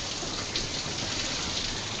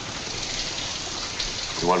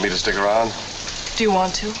 You want me to stick around? Do you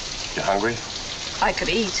want to? You hungry? I could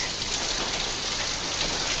eat.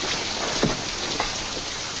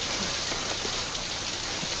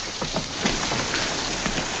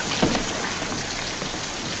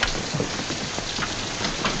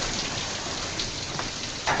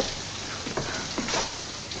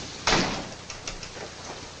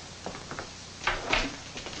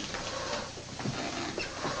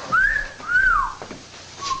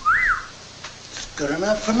 Good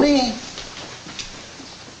enough for me.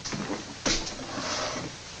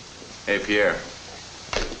 Hey, Pierre.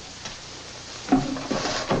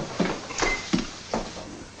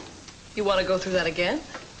 You want to go through that again?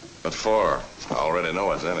 What for? I already know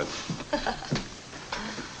what's in it.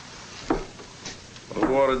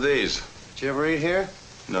 Who ordered these? Did you ever eat here?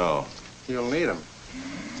 No. You'll need them.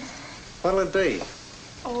 What'll it be?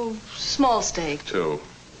 Oh, small steak. 2.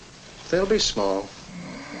 They'll be small.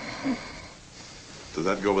 Does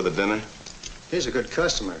that go with the dinner? He's a good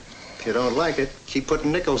customer. If you don't like it, keep putting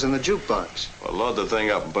nickels in the jukebox. Well, load the thing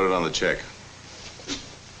up and put it on the check.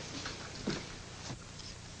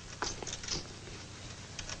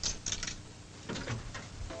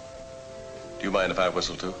 Do you mind if I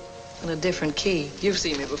whistle too? In a different key. You've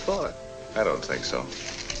seen me before. I don't think so.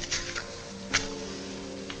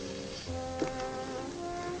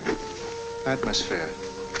 Atmosphere.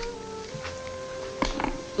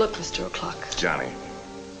 Look, Mr. O'Clock. Johnny.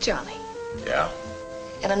 Johnny. Yeah?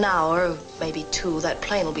 In an hour, maybe 2, that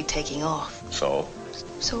plane will be taking off. So?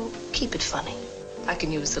 So keep it funny. I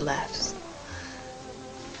can use the laughs.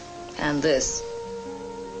 And this.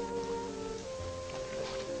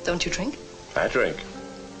 Don't you drink? I drink.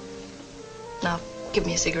 Now, give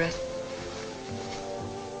me a cigarette.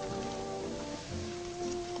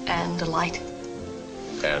 And a light.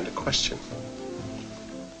 And a question.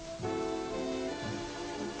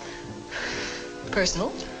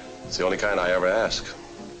 Personal? It's the only kind I ever ask.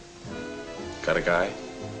 Got a guy?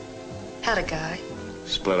 Had a guy.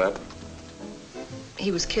 Split up?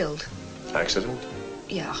 He was killed. Accident?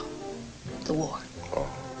 Yeah. The war. Oh.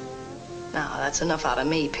 Now, that's enough out of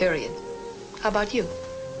me, period. How about you?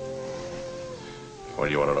 What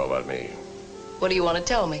do you want to know about me? What do you want to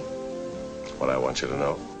tell me? What I want you to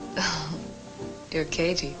know. You're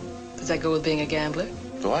cagey. Does that go with being a gambler?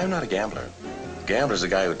 No, I'm not a gambler. A gambler's a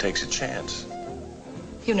guy who takes a chance.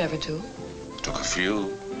 You never do. Took a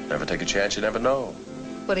few. Never take a chance, you never know.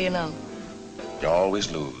 What do you know? You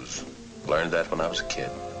always lose. Learned that when I was a kid.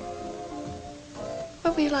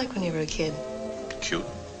 What were you like when you were a kid? Cute.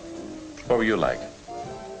 What were you like?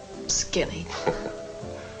 Skinny.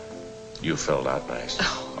 You filled out nice.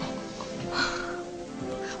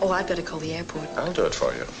 Oh, I'd better call the airport. I'll do it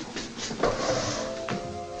for you.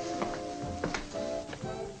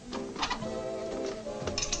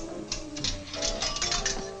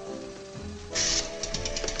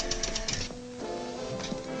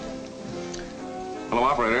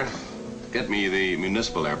 Operator, get me the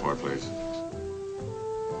municipal airport, please.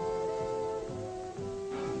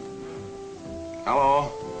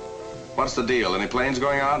 Hello? What's the deal? Any planes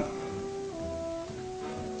going out?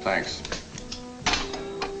 Thanks.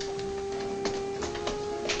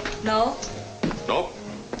 No? Nope.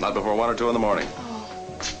 Not before 1 or 2 in the morning.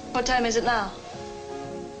 What time is it now?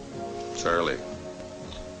 It's early.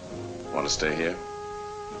 Want to stay here?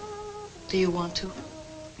 Do you want to?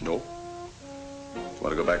 Nope.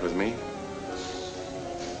 Want to go back with me?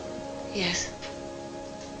 Yes.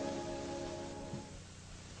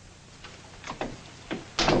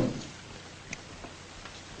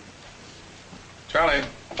 Charlie.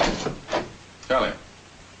 Charlie.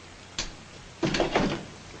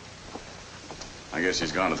 I guess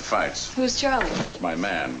he's gone to the fights. Who's Charlie? It's my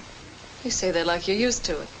man. You say that like you're used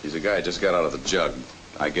to it. He's a guy who just got out of the jug.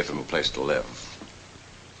 I give him a place to live.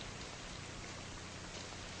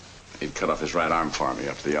 He'd cut off his right arm for me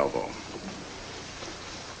up to the elbow.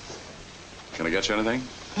 Can I get you anything?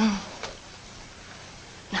 No.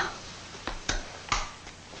 No.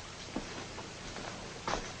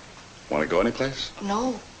 Want to go anyplace?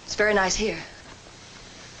 No. It's very nice here.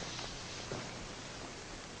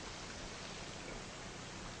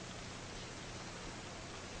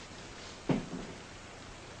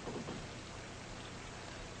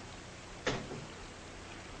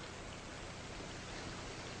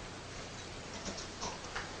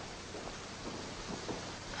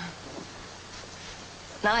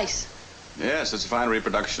 Nice. Yes, it's a fine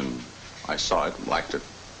reproduction. I saw it, liked it,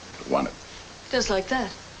 won it. Just like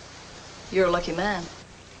that. You're a lucky man.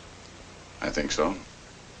 I think so.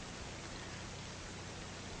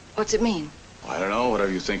 What's it mean? I don't know,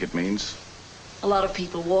 whatever you think it means. A lot of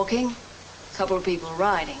people walking, a couple of people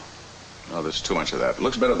riding. Oh, there's too much of that. It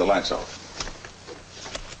looks better with the lights off.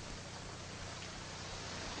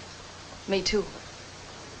 Me too.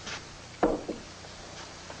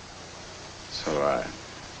 So do I.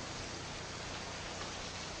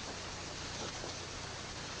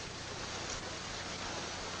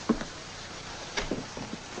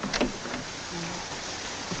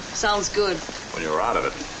 Sounds good. When you're out of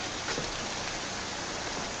it.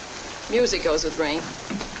 Music goes with rain.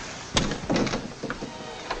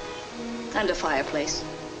 And a fireplace.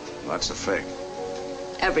 That's a fake.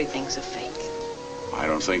 Everything's a fake. I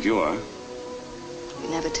don't think you are. You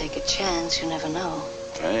never take a chance, you never know.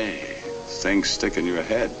 Hey, things stick in your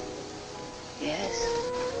head. Yes.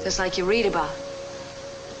 Just like you read about.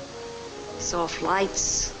 Soft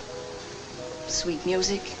lights, sweet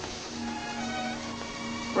music,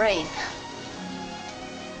 rain.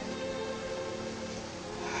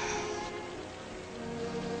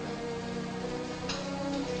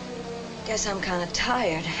 Guess I'm kind of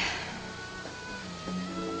tired.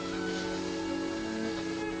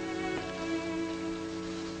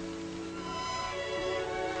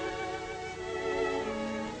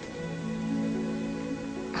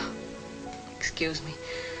 Excuse me.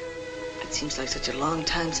 It seems like such a long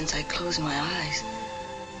time since I closed my eyes.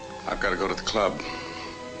 I've got to go to the club.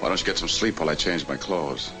 Why don't you get some sleep while I change my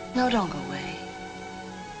clothes? No, don't go away.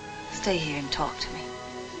 Stay here and talk to me.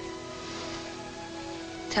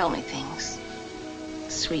 Tell me things.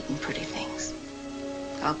 Sweet and pretty things.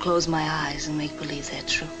 I'll close my eyes and make believe they're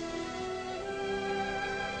true.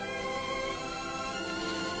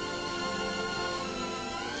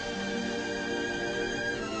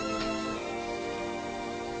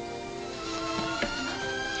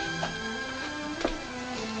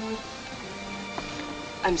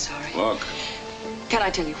 I'm sorry. Look. Can I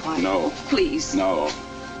tell you why? No. Please. No.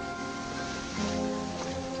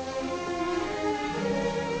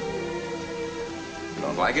 You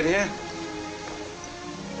don't like it here?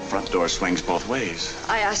 Front door swings both ways.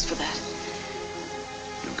 I asked for that.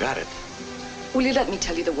 You got it. Will you let me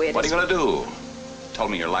tell you the way it is? What are you going to do? Tell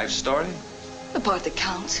me your life story? The part that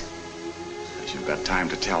counts. If you've got time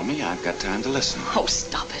to tell me, I've got time to listen. Oh,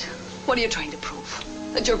 stop it. What are you trying to prove?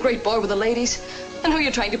 That you're a great boy with the ladies? And who are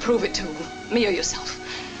you trying to prove it to? Me or yourself?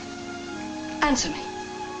 Answer me.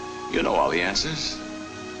 You know all the answers.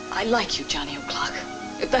 I like you, Johnny O'Clock.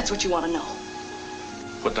 If that's what you want to know.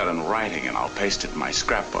 Put that in writing and I'll paste it in my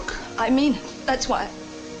scrapbook. I mean it. That's why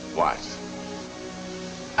What?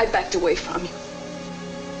 I backed away from you.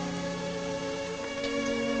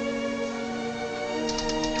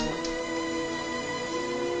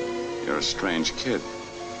 You're a strange kid.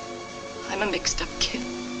 I'm a mixed-up kid.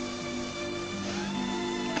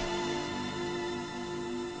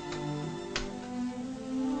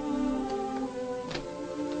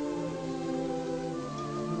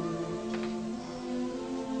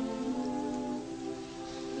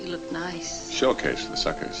 You look nice. Showcase for the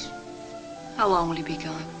suckers. How long will he be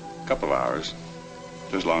gone? A couple of hours.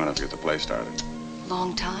 Just long enough to get the play started.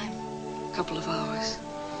 Long time? Couple of hours.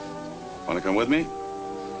 Want to come with me?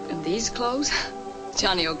 In these clothes?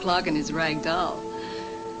 Johnny O'Clock and his rag doll.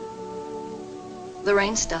 The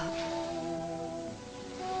rain stopped.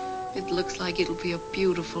 It looks like it'll be a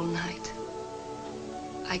beautiful night.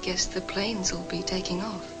 I guess the planes will be taking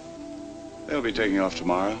off. They'll be taking off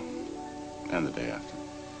tomorrow and the day after.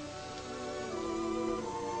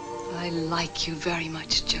 I like you very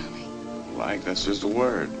much, Johnny. Like, that's just a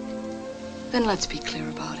word. Then let's be clear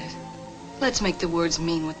about it. Let's make the words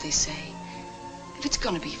mean what they say. If it's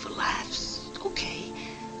gonna be for laughs, okay.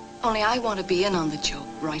 Only I want to be in on the joke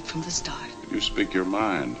right from the start. You speak your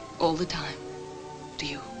mind. All the time. Do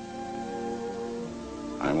you?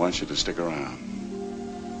 I want you to stick around.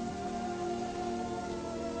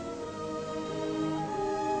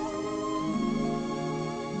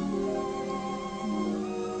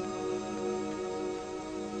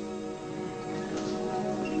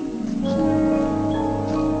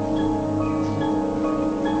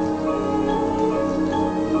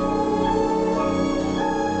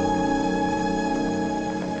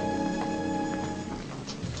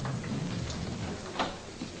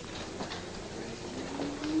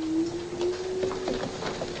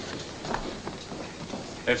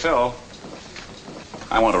 Hey, Phil.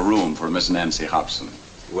 I want a room for Miss Nancy Hobson.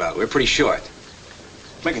 Well, we're pretty short.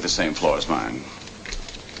 Make it the same floor as mine.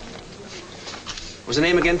 What's the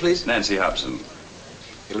name again, please? Nancy Hobson.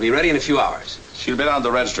 It'll be ready in a few hours. She'll be down at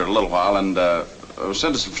the register in a little while and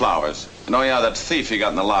send us some flowers. And oh, yeah, that thief you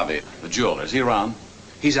got in the lobby, the jeweler, is he around?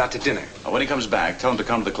 He's out to dinner. When he comes back, tell him to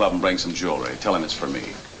come to the club and bring some jewelry. Tell him it's for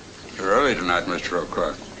me. You're early tonight, Mr.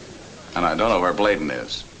 O'Clock. And I don't know where Bladen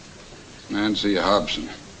is. Nancy Hobson.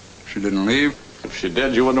 She didn't leave? If she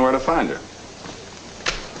did, you wouldn't know where to find her.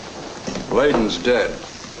 Bladen's dead.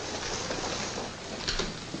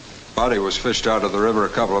 Body was fished out of the river a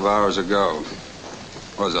couple of hours ago.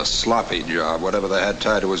 It was a sloppy job. Whatever they had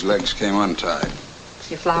tied to his legs came untied.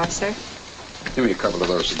 Your flowers, sir? Give me a couple of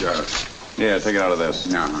those cigars. Yeah, take it out of this.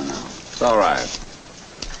 No. It's all right. Is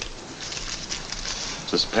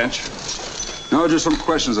this a pinch? No, just some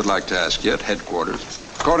questions I'd like to ask you at headquarters.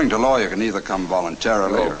 According to law, you can either come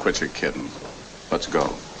voluntarily Oh, or... quit your kidding. Let's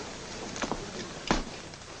go.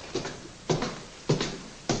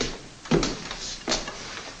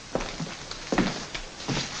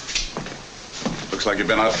 Looks like you've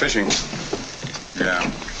been out fishing. Yeah,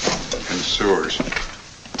 in sewers.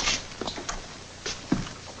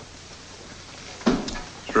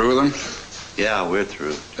 Through with them? Yeah, we're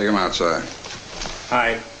through. Take them outside.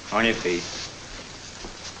 Hi, on your feet.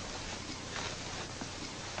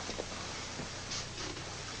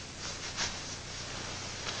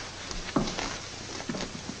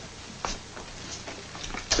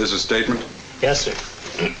 This a statement? Yes, sir.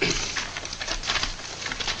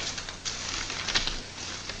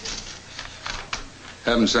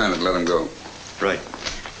 Have him sign it, let him go. Right.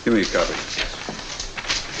 Give me a copy.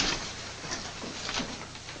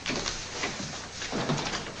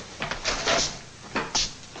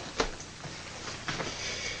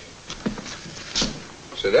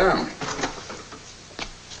 Sit down.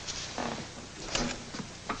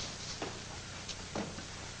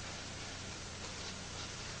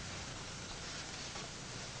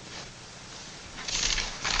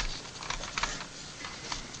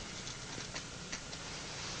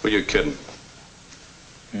 Who are you kidding?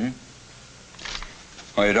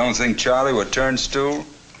 Oh, you don't think Charlie would turn stool?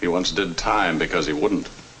 He once did time because he wouldn't.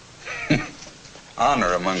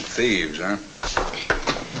 Honor among thieves, huh?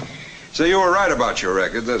 So you were right about your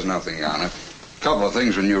record. There's nothing on it. A couple of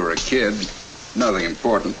things when you were a kid. Nothing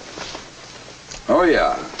important. Oh,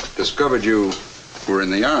 yeah. Discovered you were in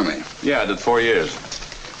the Army. Yeah, I did 4 years.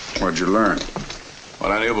 What'd you learn?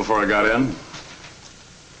 What I knew before I got in.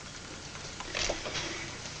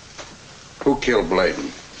 Who killed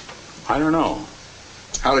Bladen? I don't know.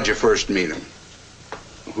 How did you first meet him?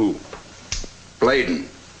 Who? Bladen.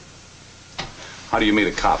 How do you meet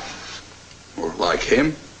a cop? Or like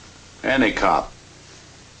him? Any cop.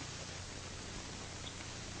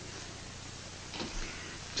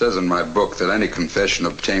 It says in my book that any confession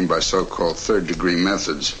obtained by so-called third-degree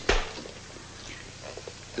methods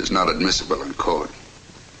is not admissible in court.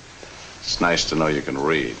 It's nice to know you can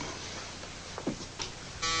read.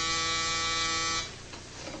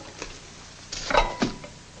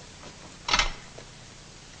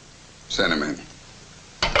 Send him in.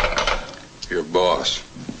 Your boss.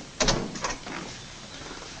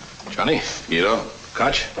 Johnny? Guido?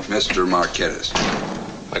 Koch? Mr. Marquettes.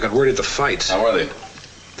 I got word at the fights. How are they?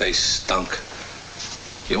 They stunk.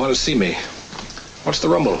 You want to see me? What's the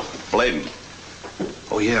rumble? Bladen.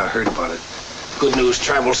 Oh, yeah, I heard about it. Good news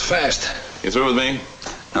travels fast. You through with me?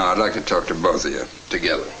 No, I'd like to talk to both of you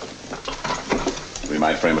together. We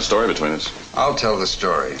might frame a story between us. I'll tell the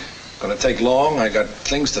story. Gonna take long. I got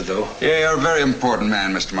things to do. Yeah, you're a very important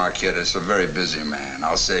man, Mr. Marquettis. A very busy man.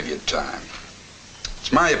 I'll save you time.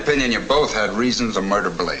 It's my opinion you both had reason to murder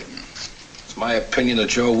Bladen. It's my opinion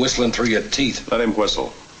that you're whistling through your teeth. Let him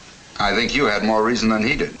whistle. I think you had more reason than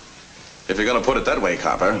he did. If you're gonna put it that way,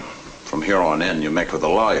 Copper, from here on in, you make with the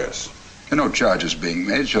lawyers. There are no charges being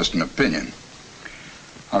made. It's just an opinion.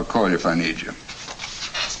 I'll call you if I need you.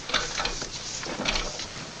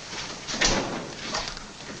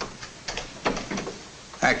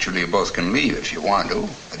 Actually, you both can leave if you want to.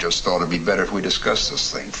 I just thought it'd be better if we discussed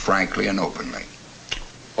this thing frankly and openly.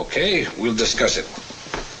 Okay, we'll discuss it.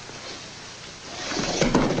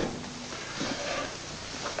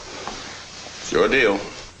 It's your deal.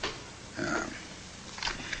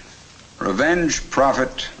 Revenge,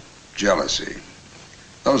 profit, jealousy.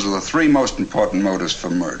 Those are the three most important motives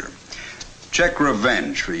for murder. Check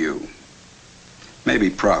revenge for you.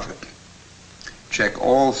 Maybe profit. Check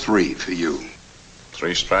all three for you.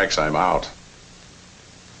 3 strikes, I'm out.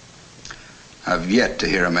 I've yet to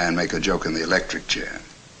hear a man make a joke in the electric chair.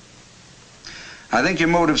 I think your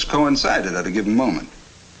motives coincided at a given moment.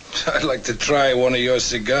 I'd like to try one of your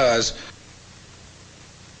cigars.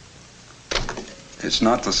 It's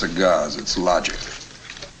not the cigars, it's logic.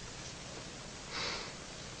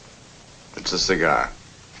 It's a cigar.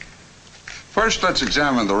 First, let's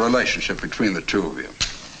examine the relationship between the two of you.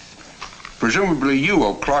 Presumably you,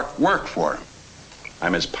 O'Clock, work for him.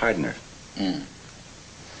 I'm his partner.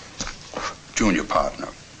 Junior partner.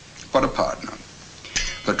 But a partner.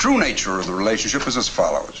 The true nature of the relationship is as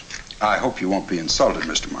follows. I hope you won't be insulted,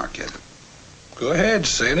 Mr. Marquettis. Go ahead,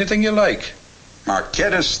 say anything you like.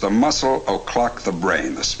 Marquettis, the muscle, O'Clock, the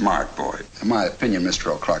brain, the smart boy. In my opinion,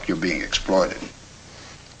 Mr. O'Clock, you're being exploited.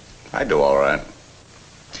 I do all right.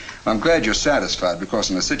 I'm glad you're satisfied because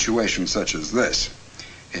in a situation such as this,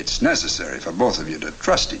 it's necessary for both of you to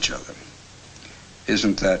trust each other.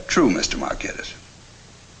 Isn't that true, Mr. Marquettis?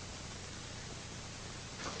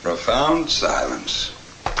 Profound silence.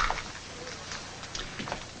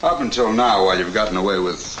 Up until now, while you've gotten away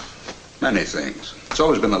with many things, it's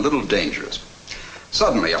always been a little dangerous.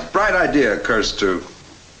 Suddenly, a bright idea occurs to...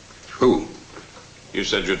 Who? You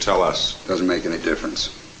said you'd tell us. Doesn't make any difference.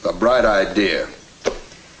 The bright idea.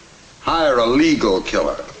 Hire a legal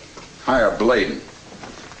killer. Hire Bladen.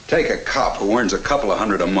 Take a cop who earns a couple of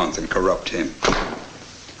 $100 a month and corrupt him.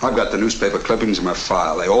 I've got the newspaper clippings in my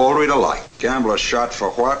file. They all read alike. Gambler shot for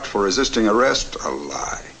what? For resisting arrest? A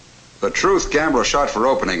lie. The truth, Gambler shot for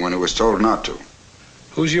opening when he was told not to.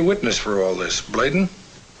 Who's your witness for all this, Bladen?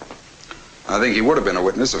 I think he would have been a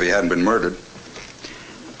witness if he hadn't been murdered.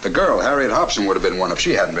 The girl, Harriet Hobson, would have been one if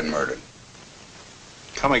she hadn't been murdered.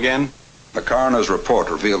 Come again? The coroner's report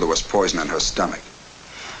revealed there was poison in her stomach.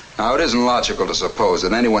 Now, it isn't logical to suppose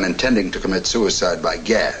that anyone intending to commit suicide by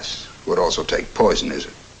gas would also take poison, is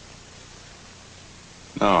it?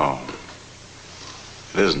 No.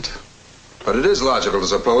 It isn't. But it is logical to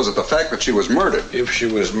suppose that the fact that she was murdered... If she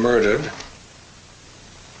was murdered...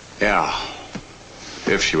 Yeah.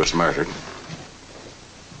 If she was murdered.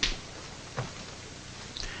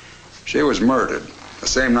 She was murdered the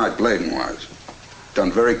same night Bladen was.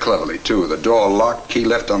 Done very cleverly, too. The door locked, key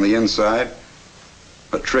left on the inside.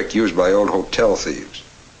 A trick used by old hotel thieves.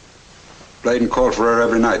 Bladen called for her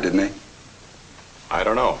every night, didn't he? I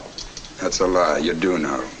don't know. That's a lie. You do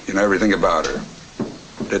know. You know everything about her.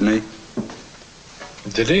 Didn't he?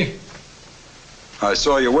 Did he? I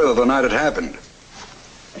saw you with her the night it happened.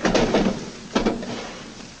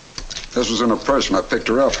 This was in her purse when I picked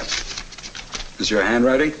her up. Is your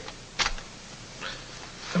handwriting?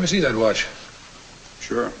 Let me see that watch.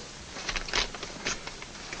 Sure.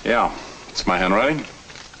 Yeah, it's my handwriting.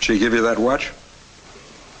 She give you that watch?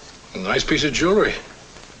 A nice piece of jewelry.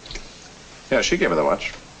 Yeah, she gave me the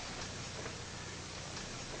watch.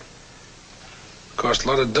 Cost a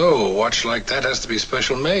lot of dough. A watch like that has to be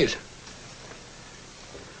special made.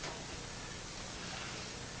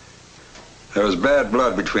 There was bad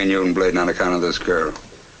blood between you and Bladen on account of this girl.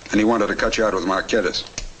 And he wanted to cut you out with Marquettis.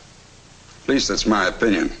 At least that's my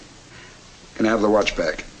opinion. Can I have the watch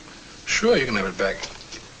back? Sure, you can have it back.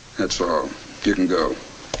 That's all. You can go.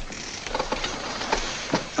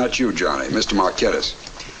 Not you, Johnny. Mr. Marquettis.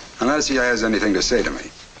 Unless he has anything to say to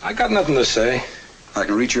me. I got nothing to say. I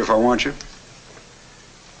can reach you if I want you?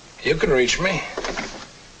 You can reach me.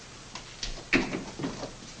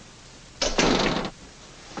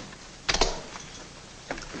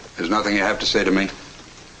 There's nothing you have to say to me?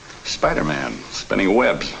 Spider-Man, spinning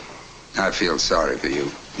webs. I feel sorry for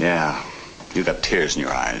you. Yeah, you got tears in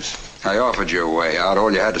your eyes. I offered you a way out.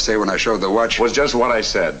 All you had to say when I showed the watch was just what I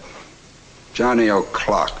said. Johnny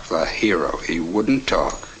O'Clock, the hero. He wouldn't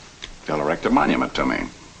talk. They'll erect a monument to me.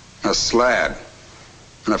 A slab.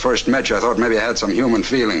 When I first met you, I thought maybe I had some human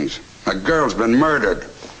feelings. A girl's been murdered.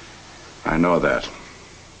 I know that.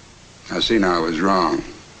 I see now I was wrong.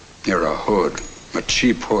 You're a hood. A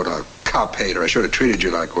cheap hood, a cop hater. I should have treated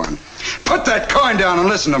you like one. Put that coin down and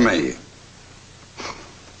listen to me.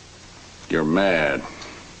 You're mad.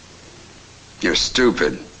 You're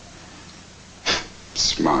stupid.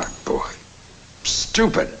 Smart boy.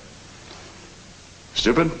 Stupid.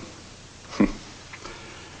 Stupid?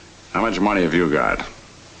 How much money have you got?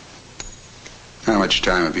 How much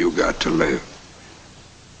time have you got to live?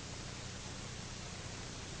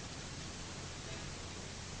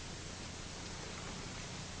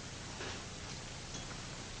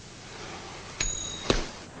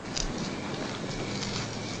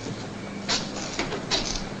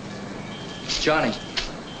 Johnny.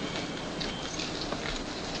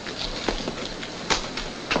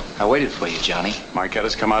 I waited for you, Johnny. Marquette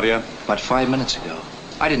has come out yet? About 5 minutes ago.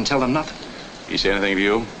 I didn't tell them nothing. He say anything to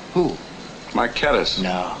you? Who? Marquette.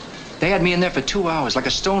 No. They had me in there for 2 hours, like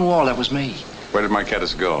a stone wall. That was me. Where did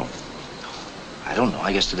Marquette go? I don't know.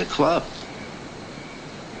 I guess to the club.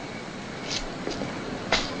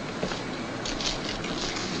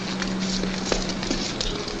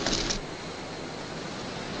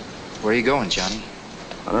 Where are you going, Johnny?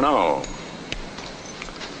 I don't know.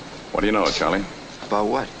 What do you know, Charlie? About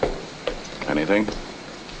what? Anything?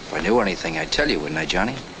 If I knew anything, I'd tell you, wouldn't I,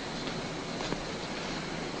 Johnny?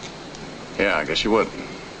 Yeah, I guess you would.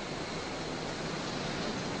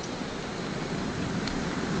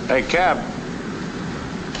 Hey, Cap.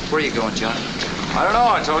 Where are you going, Johnny? I don't know,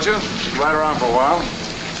 I told you. Ride around for a while.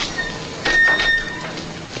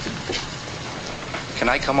 Can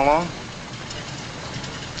I come along?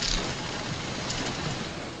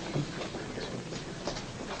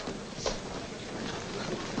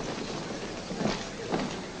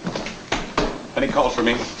 Any calls for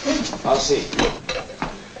me? I'll see.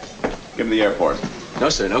 Give me the airport. No,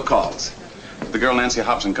 sir, no calls. Did the girl Nancy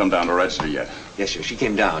Hobson come down to register yet? Yes, sir, she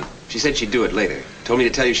came down. She said she'd do it later. Told me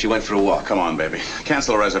to tell you she went for a walk. Come on, baby.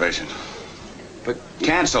 Cancel the reservation. But...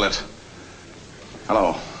 Cancel it.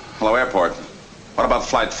 Hello. Hello, airport. What about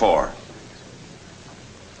flight 4?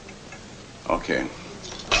 Okay.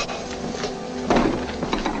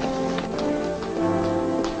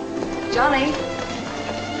 Johnny.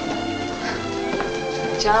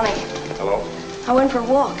 Johnny. Hello? I went for a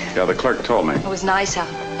walk. Yeah, the clerk told me. It was nice out.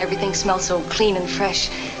 Everything smelled so clean and fresh.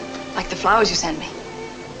 Like the flowers you sent me.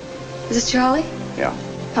 Is this Charlie? Yeah.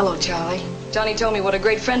 Hello, Charlie. Johnny told me what a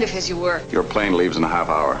great friend of his you were. Your plane leaves in a half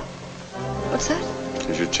hour. What's that?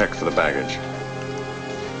 Here's your check for the baggage.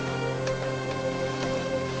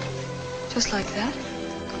 Just like that?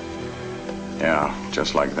 Yeah,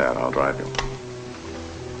 just like that. I'll drive you.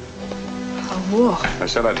 A walk. I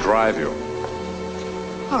said I'd drive you.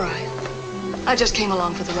 All right. I just came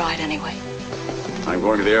along for the ride anyway. I'm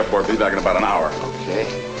going to the airport. Be back in about an hour.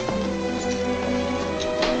 Okay.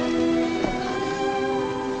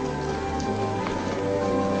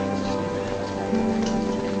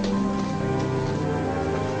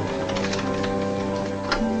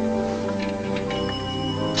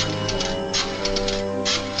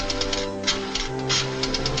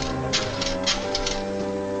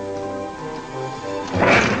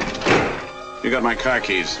 You got my car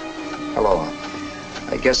keys. Hello.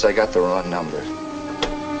 I guess I got the wrong number.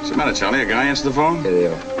 What's the matter, Charlie? A guy answer the phone?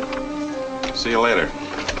 Yeah. See you later.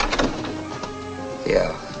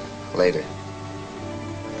 Yeah, later.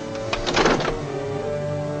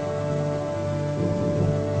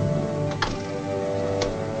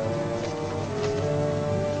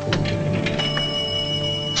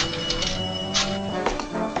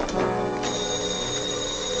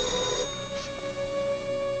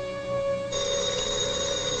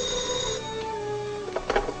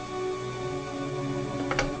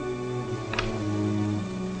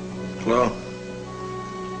 Hello?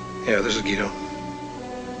 Yeah, this is Guido.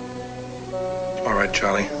 All right,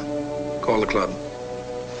 Charlie. Call the club.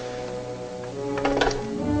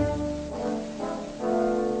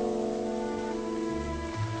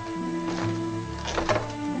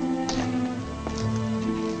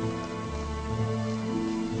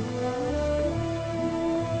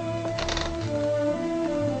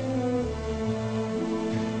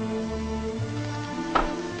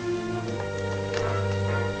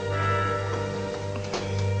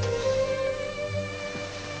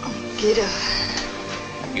 Guido.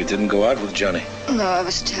 You didn't go out with Johnny? No, I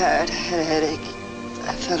was tired. I had a headache.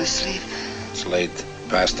 I fell asleep. It's late,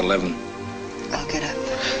 past 11. I'll get up.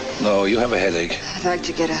 No, you have a headache. I'd like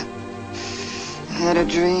to get up. I had a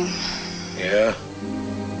dream. Yeah?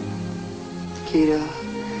 Guido,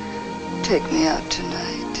 take me out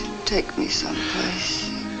tonight. Take me someplace.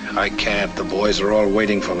 I can't. The boys are all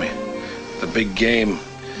waiting for me. The big game.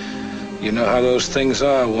 You know how those things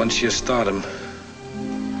are once you start them.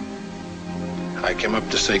 I came up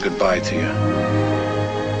to say goodbye to you.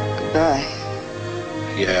 Goodbye.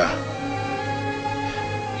 Yeah.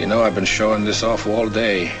 You know, I've been showing this off all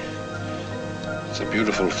day. It's a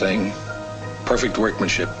beautiful thing. Perfect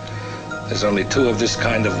workmanship. There's only 2 of this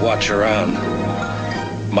kind of watch around.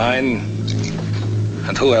 Mine,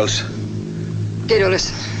 and who else? Guido,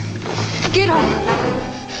 listen. Guido!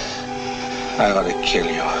 I ought to kill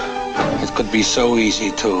you. It could be so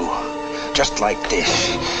easy, too. Just like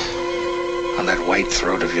this. On that white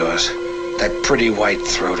throat of yours. That pretty white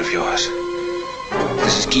throat of yours.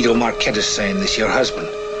 This is Guido Marquettis saying this, your husband.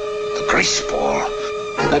 The greaseball.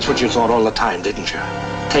 That's what you thought all the time, didn't you?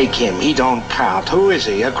 Take him. He don't count. Who is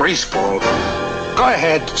he? A greaseball. Go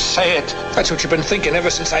ahead. Say it. That's what you've been thinking ever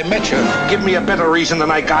since I met you. Give me a better reason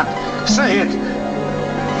than I got. Say it.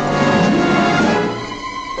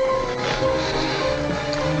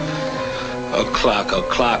 O'clock,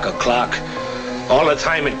 o'clock, o'clock. All the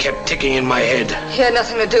time it kept ticking in my head. He had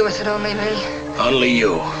nothing to do with it, only me. Only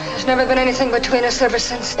you. There's never been anything between us ever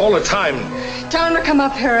since. All the time. Tell him to come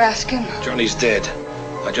up here, ask him. Johnny's dead.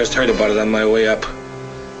 I just heard about it on my way up.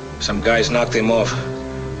 Some guys knocked him off.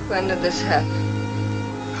 When did this happen?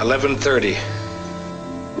 11:30.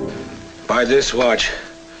 By this watch.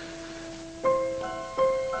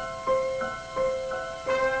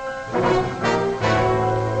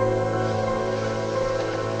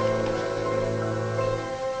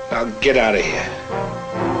 Now get out of here.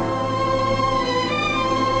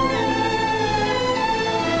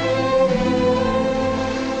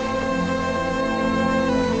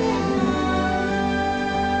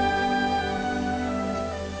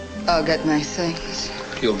 I'll get my things.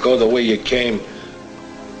 You'll go the way you came.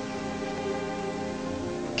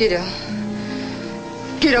 Guido.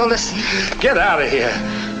 Guido, listen. Get out of here.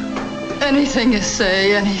 Anything you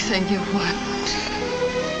say, anything you want.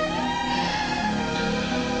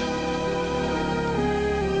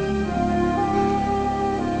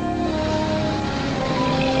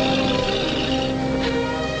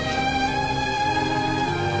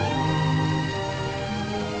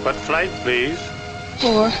 What flight, please?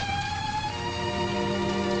 4.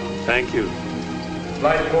 Thank you.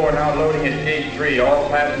 Flight 4 now loading at gate 3. All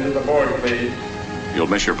passengers aboard, please. You'll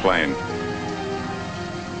miss your plane.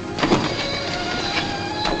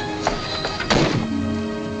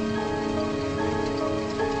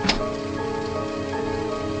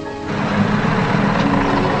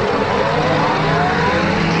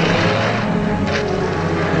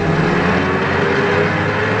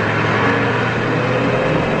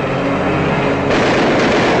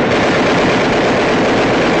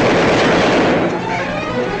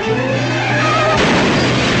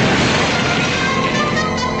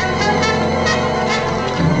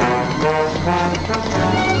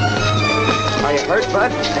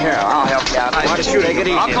 Here, I'll help you out. Watch it. Take it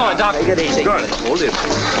easy. I'll call a doctor. Take it easy. Good. Hold it.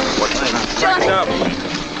 Johnny. Up.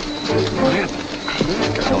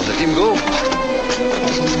 Don't let him go.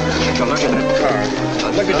 Take a look at that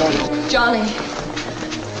car. Look at that. Johnny.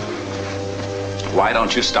 Why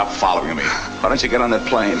don't you stop following me? Why don't you get on that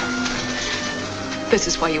plane? This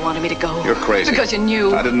is why you wanted me to go. You're crazy. Because you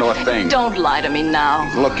knew. I didn't know a thing. Don't lie to me now.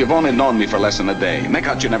 Look, you've only known me for less than a day. Make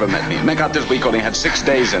out you never met me. Make out this week only had 6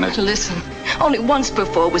 days in it. Listen, only once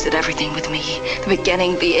before was it everything with me. The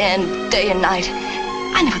beginning, the end, day and night.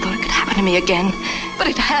 I never thought it could happen to me again. But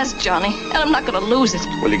it has, Johnny, and I'm not going to lose it.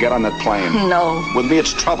 Will you get on that plane? No. With me,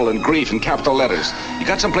 it's trouble and grief in capital letters. You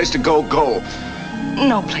got someplace to go, go.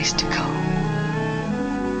 No place to go.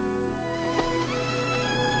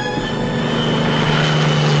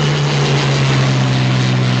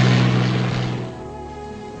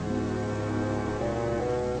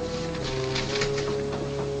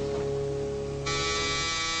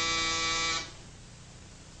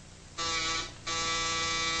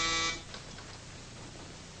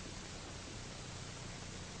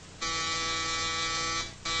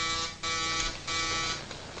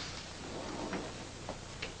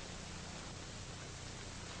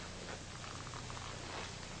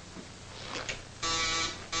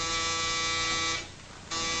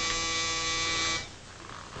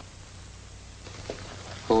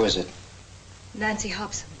 Who is it? Nancy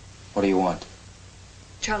Hobson. What do you want?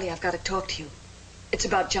 Charlie, I've got to talk to you. It's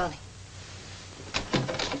about Johnny.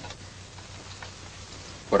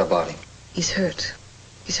 What about him? He's hurt.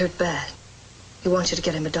 He's hurt bad. He wants you to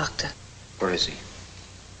get him a doctor. Where is he?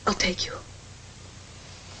 I'll take you.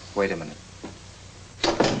 Wait a minute.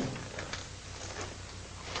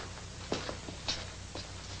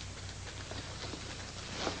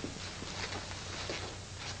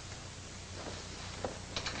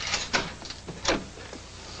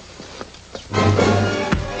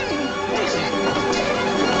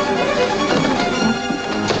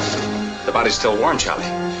 The body's still warm, Charlie.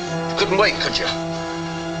 Couldn't wait, could you?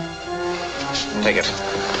 Take it.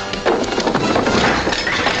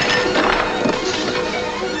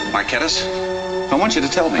 Marquettes, I want you to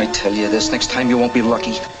tell me. I tell you this, next time you won't be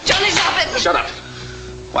lucky. Johnny, stop it! Shut up.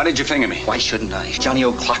 Why did you finger me? Why shouldn't I? Johnny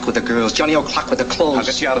O'Clock with the girls, Johnny O'Clock with the clothes. I'll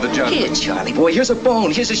get you out of the jug. Here, Charlie, boy, here's a bone,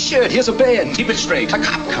 here's a shirt, here's a bed. Keep it straight. A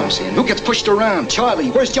cop comes in. Who gets pushed around? Charlie,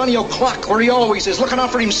 where's Johnny O'Clock? Where he always is, looking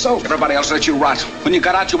out for himself. Everybody else let you rot. When you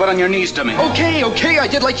got out, you went on your knees to me. Okay, I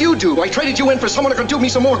did like you do. I traded you in for someone who could do me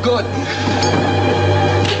some more good.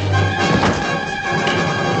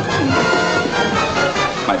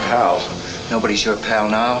 My pal. Nobody's your pal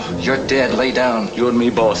now. You're dead. Lay down. You and me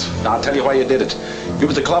both. Now, I'll tell you why you did it. You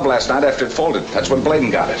were at the club last night after it folded. That's when Bladen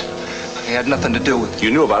got it. I had nothing to do with it. You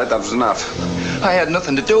knew about it. That was enough. I had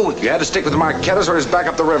nothing to do with it. You had to stick with Marquettes or he's back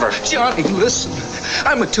up the river. Johnny, listen.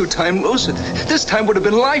 I'm a two-time loser. This time would have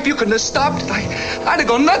been life. You couldn't have stopped it. I'd have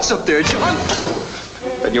gone nuts up there, John.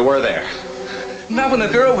 Then you were there. Not when the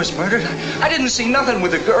girl was murdered. I didn't see nothing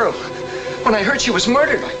with the girl. When I heard she was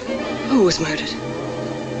murdered. Who was murdered?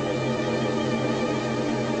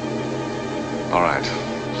 All right.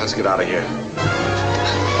 Let's get out of here.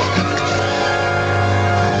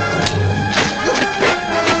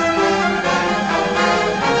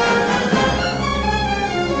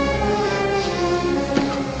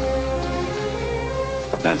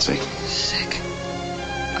 Nancy. Sick.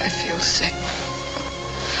 I feel sick.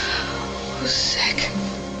 Oh, sick.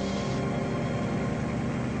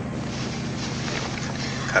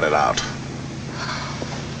 Cut it out.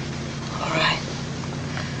 All right.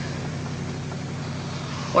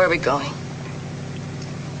 Where are we going?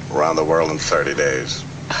 Around the world in 30 days.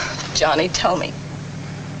 Johnny, tell me.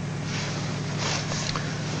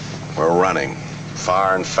 We're running.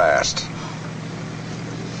 Far and fast.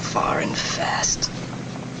 Far and fast.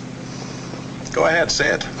 Go ahead,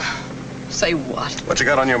 say it. Say what? What you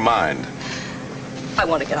got on your mind? I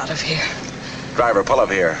want to get out of here. Driver, pull up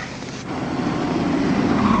here.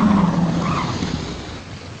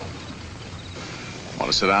 Want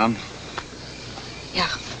to sit down? Yeah.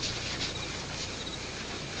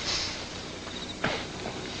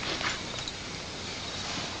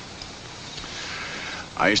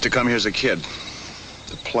 I used to come here as a kid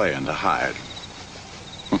to play and to hide.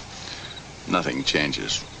 Nothing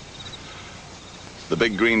changes. The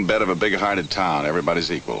big green bed of a big-hearted town, everybody's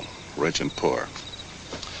equal, rich and poor.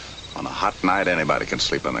 On a hot night, anybody can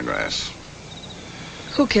sleep on the grass.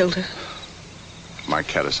 Who killed her?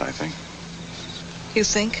 Marquettes, I think. You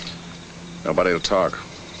think? Nobody will talk.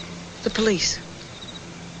 The police.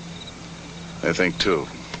 They think, too.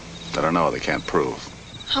 They don't know. They can't prove.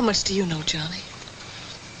 How much do you know, Johnny?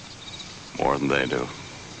 More than they do.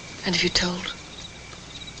 And if you told?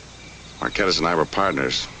 Marquettes and I were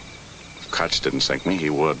partners. If Koch didn't sink me, he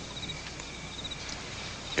would.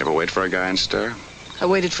 You ever wait for a guy in stir? I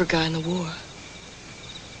waited for a guy in the war.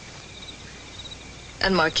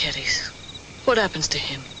 And Marquettes. What happens to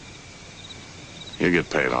him? He'll get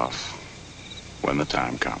paid off. When the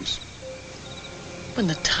time comes. When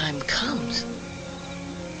the time comes?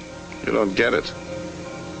 You don't get it.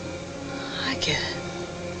 I get it.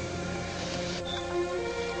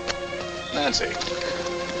 Nancy.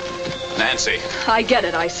 Nancy. I get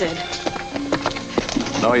it, I said.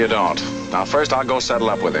 No, you don't. Now, first I'll go settle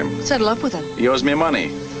up with him. Settle up with him. He owes me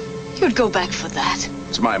money. You'd go back for that.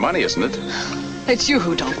 It's my money, isn't it? It's you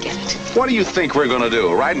who don't get it. What do you think we're gonna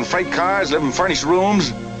do? Ride in freight cars, live in furnished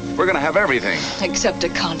rooms? We're gonna have everything. Except a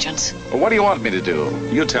conscience. Well, what do you want me to do?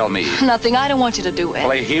 You tell me. Nothing. I don't want you to do it.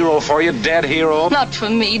 Play hero for you, dead hero? Not for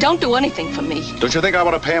me. Don't do anything for me. Don't you think I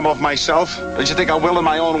want to pay him off myself? Don't you think I will in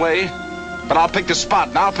my own way? But I'll pick the spot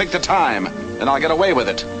and I'll pick the time. And I'll get away with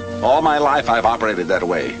it. All my life I've operated that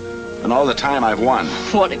way. And all the time I've won.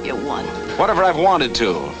 What have you won? Whatever I've wanted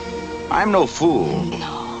to. I'm no fool.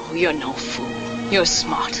 No, you're no fool. You're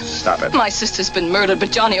smart. Stop it. My sister's been murdered,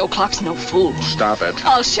 but Johnny O'Clock's no fool. Stop it.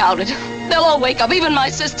 I'll shout it. They'll all wake up, even my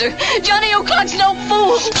sister. Johnny O'Clock's no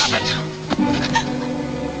fool. Stop it.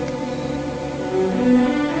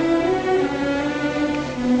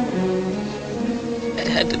 It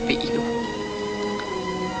had to be you.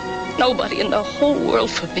 Nobody in the whole world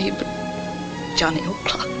for me but Johnny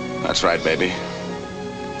O'Clock. That's right, baby.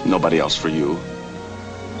 Nobody else for you.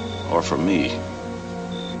 or for me.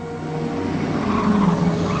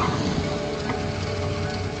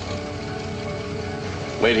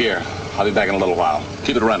 Wait here. I'll be back in a little while.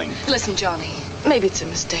 Keep it running. Listen, Johnny, maybe it's a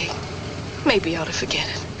mistake. Maybe you ought to forget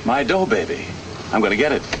it. My dough, baby. I'm going to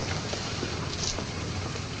get it.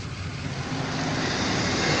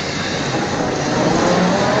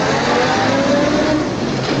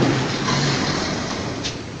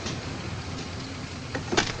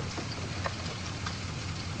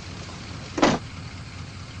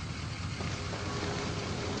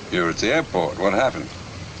 You were at the airport. What happened?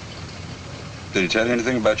 Did he tell you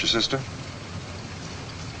anything about your sister?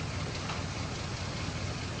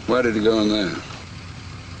 Why did he go in there?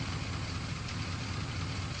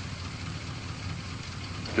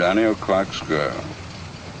 Johnny O'Clock's girl.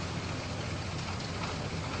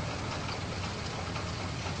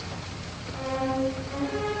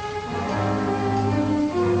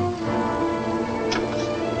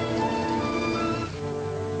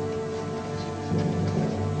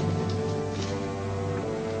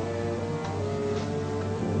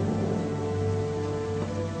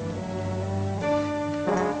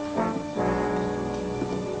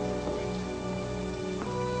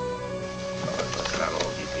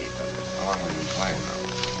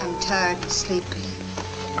 I'm tired and sleepy.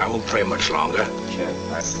 I won't pray much longer. Too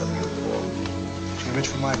rich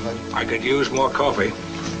for my blood. I could use more coffee.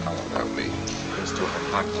 How about me? Let's do it.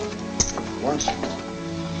 Once.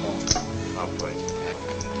 I'll play.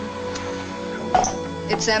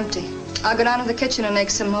 It's empty. I'll go down to the kitchen and make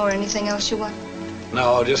some more. Anything else you want?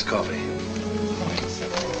 No, just coffee.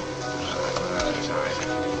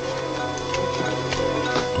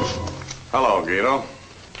 Hello, Guido.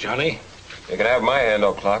 Johnny? You can have my hand,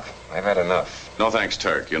 O'Clock. I've had enough. No thanks,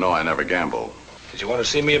 Turk. You know I never gamble. Did you want to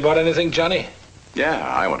see me about anything, Johnny? Yeah,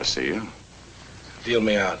 I want to see you. Deal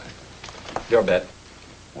me out. Your bet.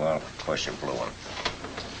 Well, of course you blew one.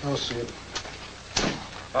 I'll see it.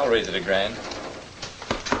 I'll raise it $1,000.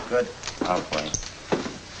 Good. I'll play.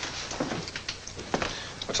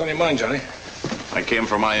 What's on your mind, Johnny? I came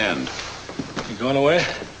for my end. You going away?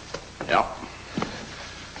 Yep.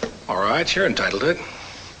 All right, you're entitled to it.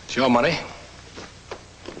 It's your money.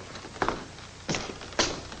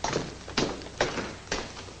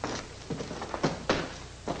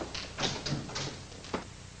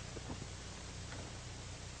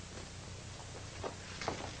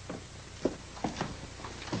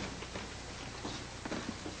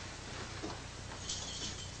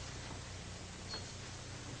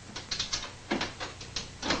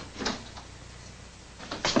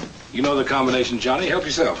 You know the combination, Johnny. Help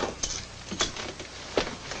yourself.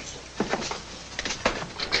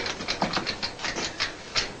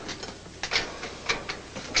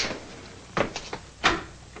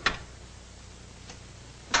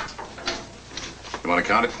 You want to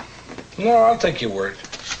count it? No, I'll take your word.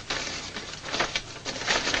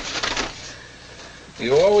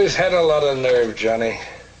 You always had a lot of nerve, Johnny.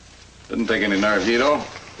 Didn't take any nerve, Guido.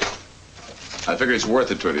 I figure it's worth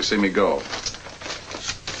it to her to see me go.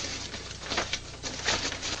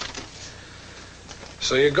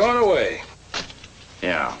 So you're going away?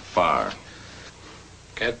 Yeah, far.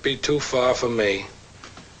 Can't be too far for me.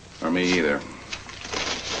 Or me either.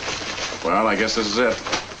 Well, I guess this is it.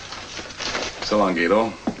 So long,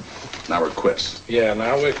 Guido. Now we're quits. Yeah,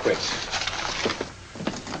 now we're quits.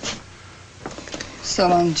 So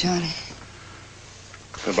long, Johnny.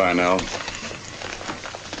 Goodbye, Nell.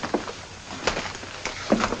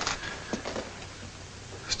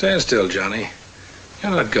 Stand still, Johnny.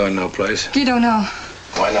 You're not going no place. You don't know.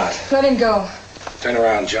 Why not? Let him go. Turn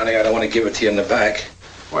around, Johnny. I don't want to give it to you in the back.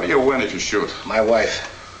 What do you win if you shoot? My wife.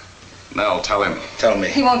 Nell, tell him. Tell me.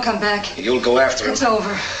 He won't come back. You'll go after him. It's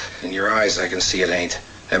over. In your eyes, I can see it ain't.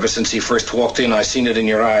 Ever since he first walked in, I seen it in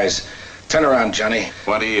your eyes. Turn around, Johnny.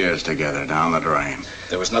 20 years together down the drain.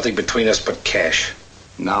 There was nothing between us but cash.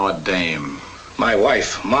 Now a dame. My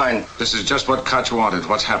wife. Mine. This is just what Koch wanted.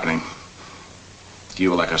 What's happening?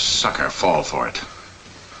 You, like a sucker, fall for it.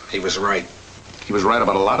 He was right. He was right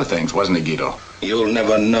about a lot of things, wasn't he, Guido? You'll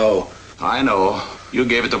never know. I know. You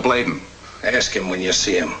gave it to Bladen. Ask him when you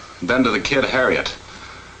see him. Then to the kid, Harriet.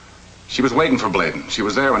 She was waiting for Bladen. She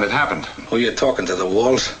was there when it happened. Who you talking to, the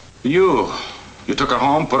walls? You. You took her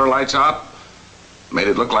home, put her lights out, made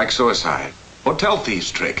it look like suicide. Hotel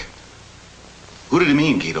thieves trick. Who did he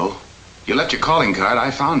mean, Guido? You left your calling card.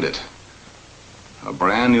 I found it. A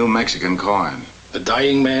brand new Mexican coin. The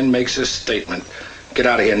dying man makes a statement. Get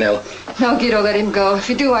out of here, Nell. No, Guido, let him go. If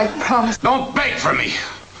you do, I promise. Don't beg for me.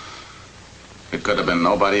 It could have been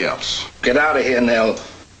nobody else. Get out of here, Nell.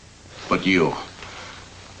 But you.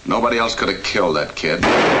 Nobody else could have killed that kid.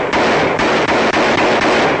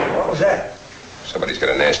 that? Somebody's got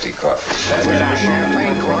a nasty cough. That's a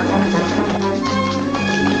champagne cork.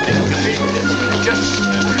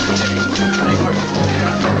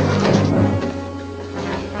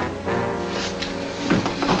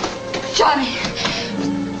 Johnny!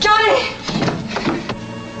 Johnny!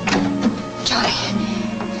 Johnny!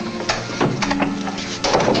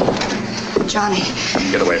 Johnny,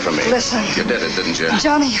 Get away from me. listen. You did it, didn't you?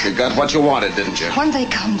 Johnny. You got what you wanted, didn't you? When they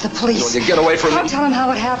come, the police. Will you get away from I'll me? tell them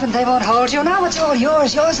how it happened. They won't hold you. Now it's all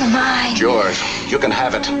yours. Yours and mine. It's yours. You can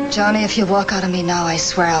have it. Johnny, if you walk out of me now, I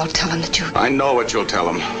swear I'll tell them that you... I know what you'll tell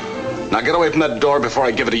them. Now get away from that door before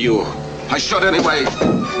I give it to you. I should anyway.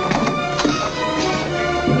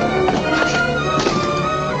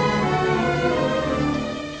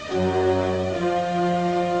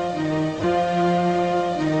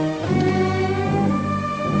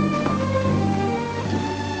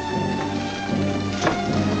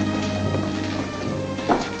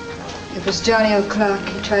 It was Johnny O'Clock.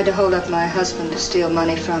 He tried to hold up my husband to steal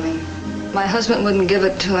money from him. My husband wouldn't give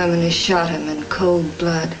it to him, and he shot him in cold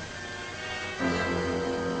blood.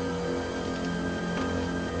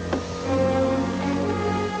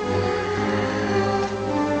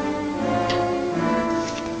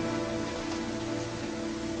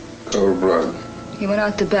 Cold blood. He went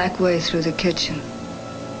out the back way through the kitchen.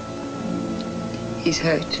 He's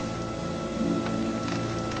hurt.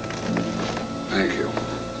 Thank you.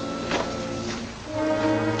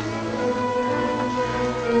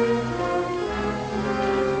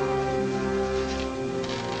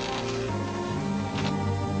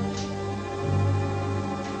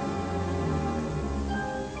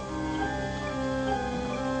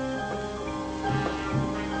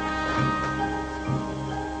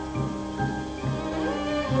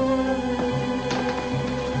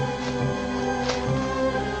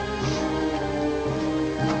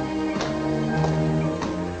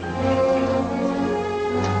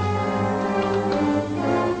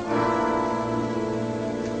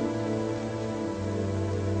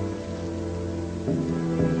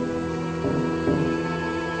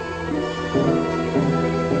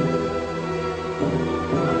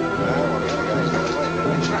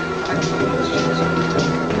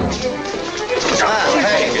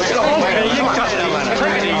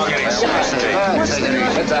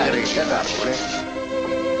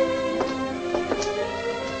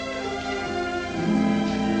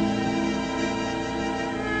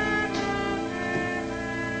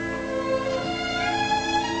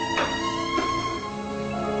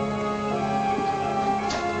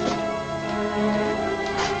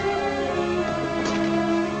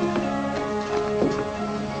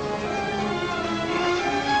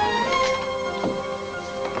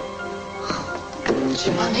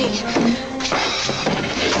 Johnny.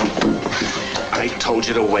 I told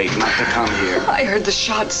you to wait, not to come here. I heard the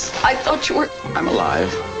shots. I thought you were... I'm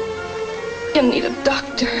alive. You need a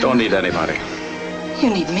doctor. Don't need anybody. You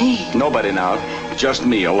need me. Nobody now. Just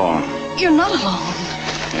me alone. You're not alone.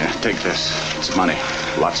 Yeah, take this. It's money.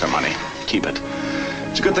 Lots of money. Keep it.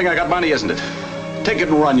 It's a good thing I got money, isn't it? Take it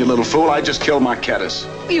and run, you little fool. I just killed Marquettas.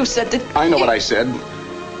 You said that... I know what I said.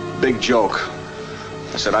 Big joke.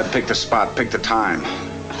 I said I'd pick the spot, pick the time.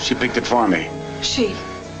 She picked it for me. She?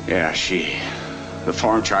 Yeah, she. The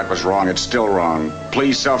form chart was wrong. It's still wrong.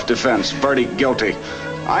 Plea self-defense. Verdict guilty.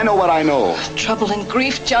 I know what I know. Trouble and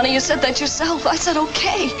grief, Johnny. You said that yourself. I said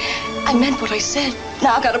okay. I meant what I said.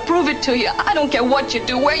 Now I gotta prove it to you. I don't care what you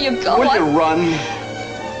do, where you go. Will you run?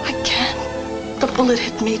 I can't. The bullet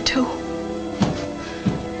hit me, too.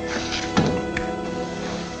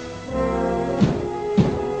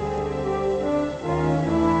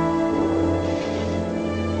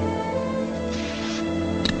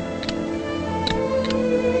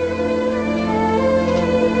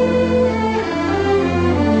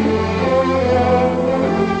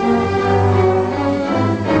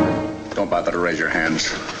 Raise your hands.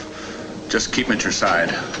 Just keep 'em at your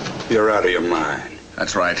side. You're out of your mind.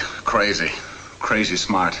 That's right. Crazy. Crazy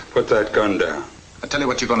smart. Put that gun down. I tell you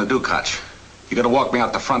what you're gonna do, Koch. You're gonna walk me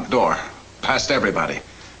out the front door. Past everybody.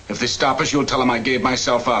 If they stop us, you'll tell them I gave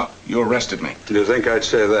myself out. You arrested me. Do you think I'd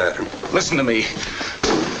say that? Listen to me.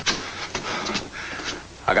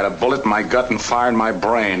 I got a bullet in my gut and fire in my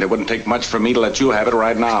brain. It wouldn't take much for me to let you have it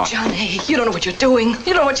right now. Johnny, you don't know what you're doing.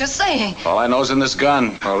 You don't know what you're saying. All I know is in this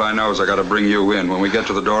gun. All I know is I gotta bring you in. When we get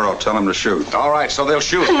to the door, I'll tell them to shoot. All right, so they'll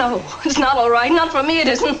shoot. No, it's not all right. Not for me, it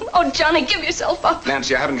isn't. Oh, Johnny, give yourself up.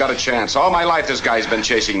 Nancy, I haven't got a chance. All my life, this guy's been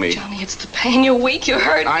chasing me. Johnny, it's the pain. You're weak. You're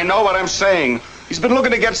hurt. I know what I'm saying. He's been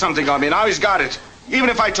looking to get something on me. Now he's got it. Even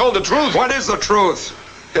if I told the truth. What is the truth?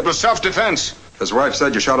 It was self-defense. His wife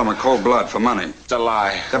said you shot him in cold blood for money. It's a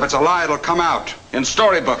lie. If it's a lie, it'll come out. In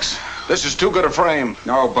storybooks. This is too good a frame.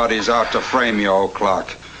 Nobody's out to frame you, old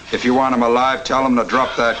clock. If you want him alive, tell him to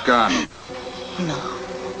drop that gun. No,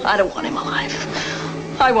 I don't want him alive.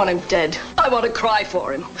 I want him dead. I want to cry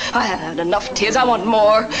for him. I haven't had enough tears. I want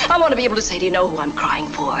more. I want to be able to say, do you know who I'm crying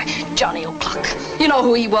for? Johnny O'Clock. You know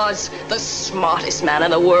who he was? The smartest man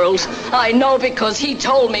in the world. I know because he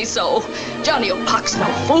told me so. Johnny O'Clock's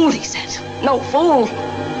no fool, he said. No fool.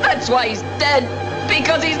 That's why he's dead.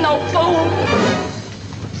 Because he's no fool.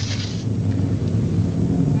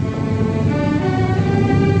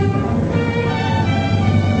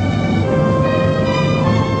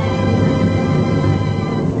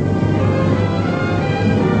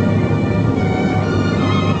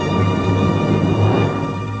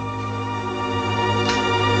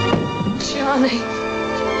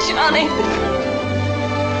 Johnny.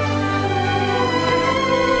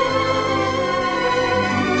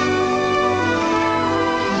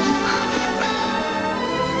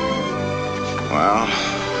 Well,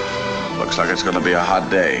 looks like it's going to be a hot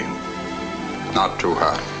day. Not too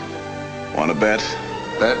hot. Want to bet?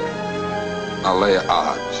 Bet? I'll lay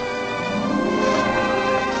odds.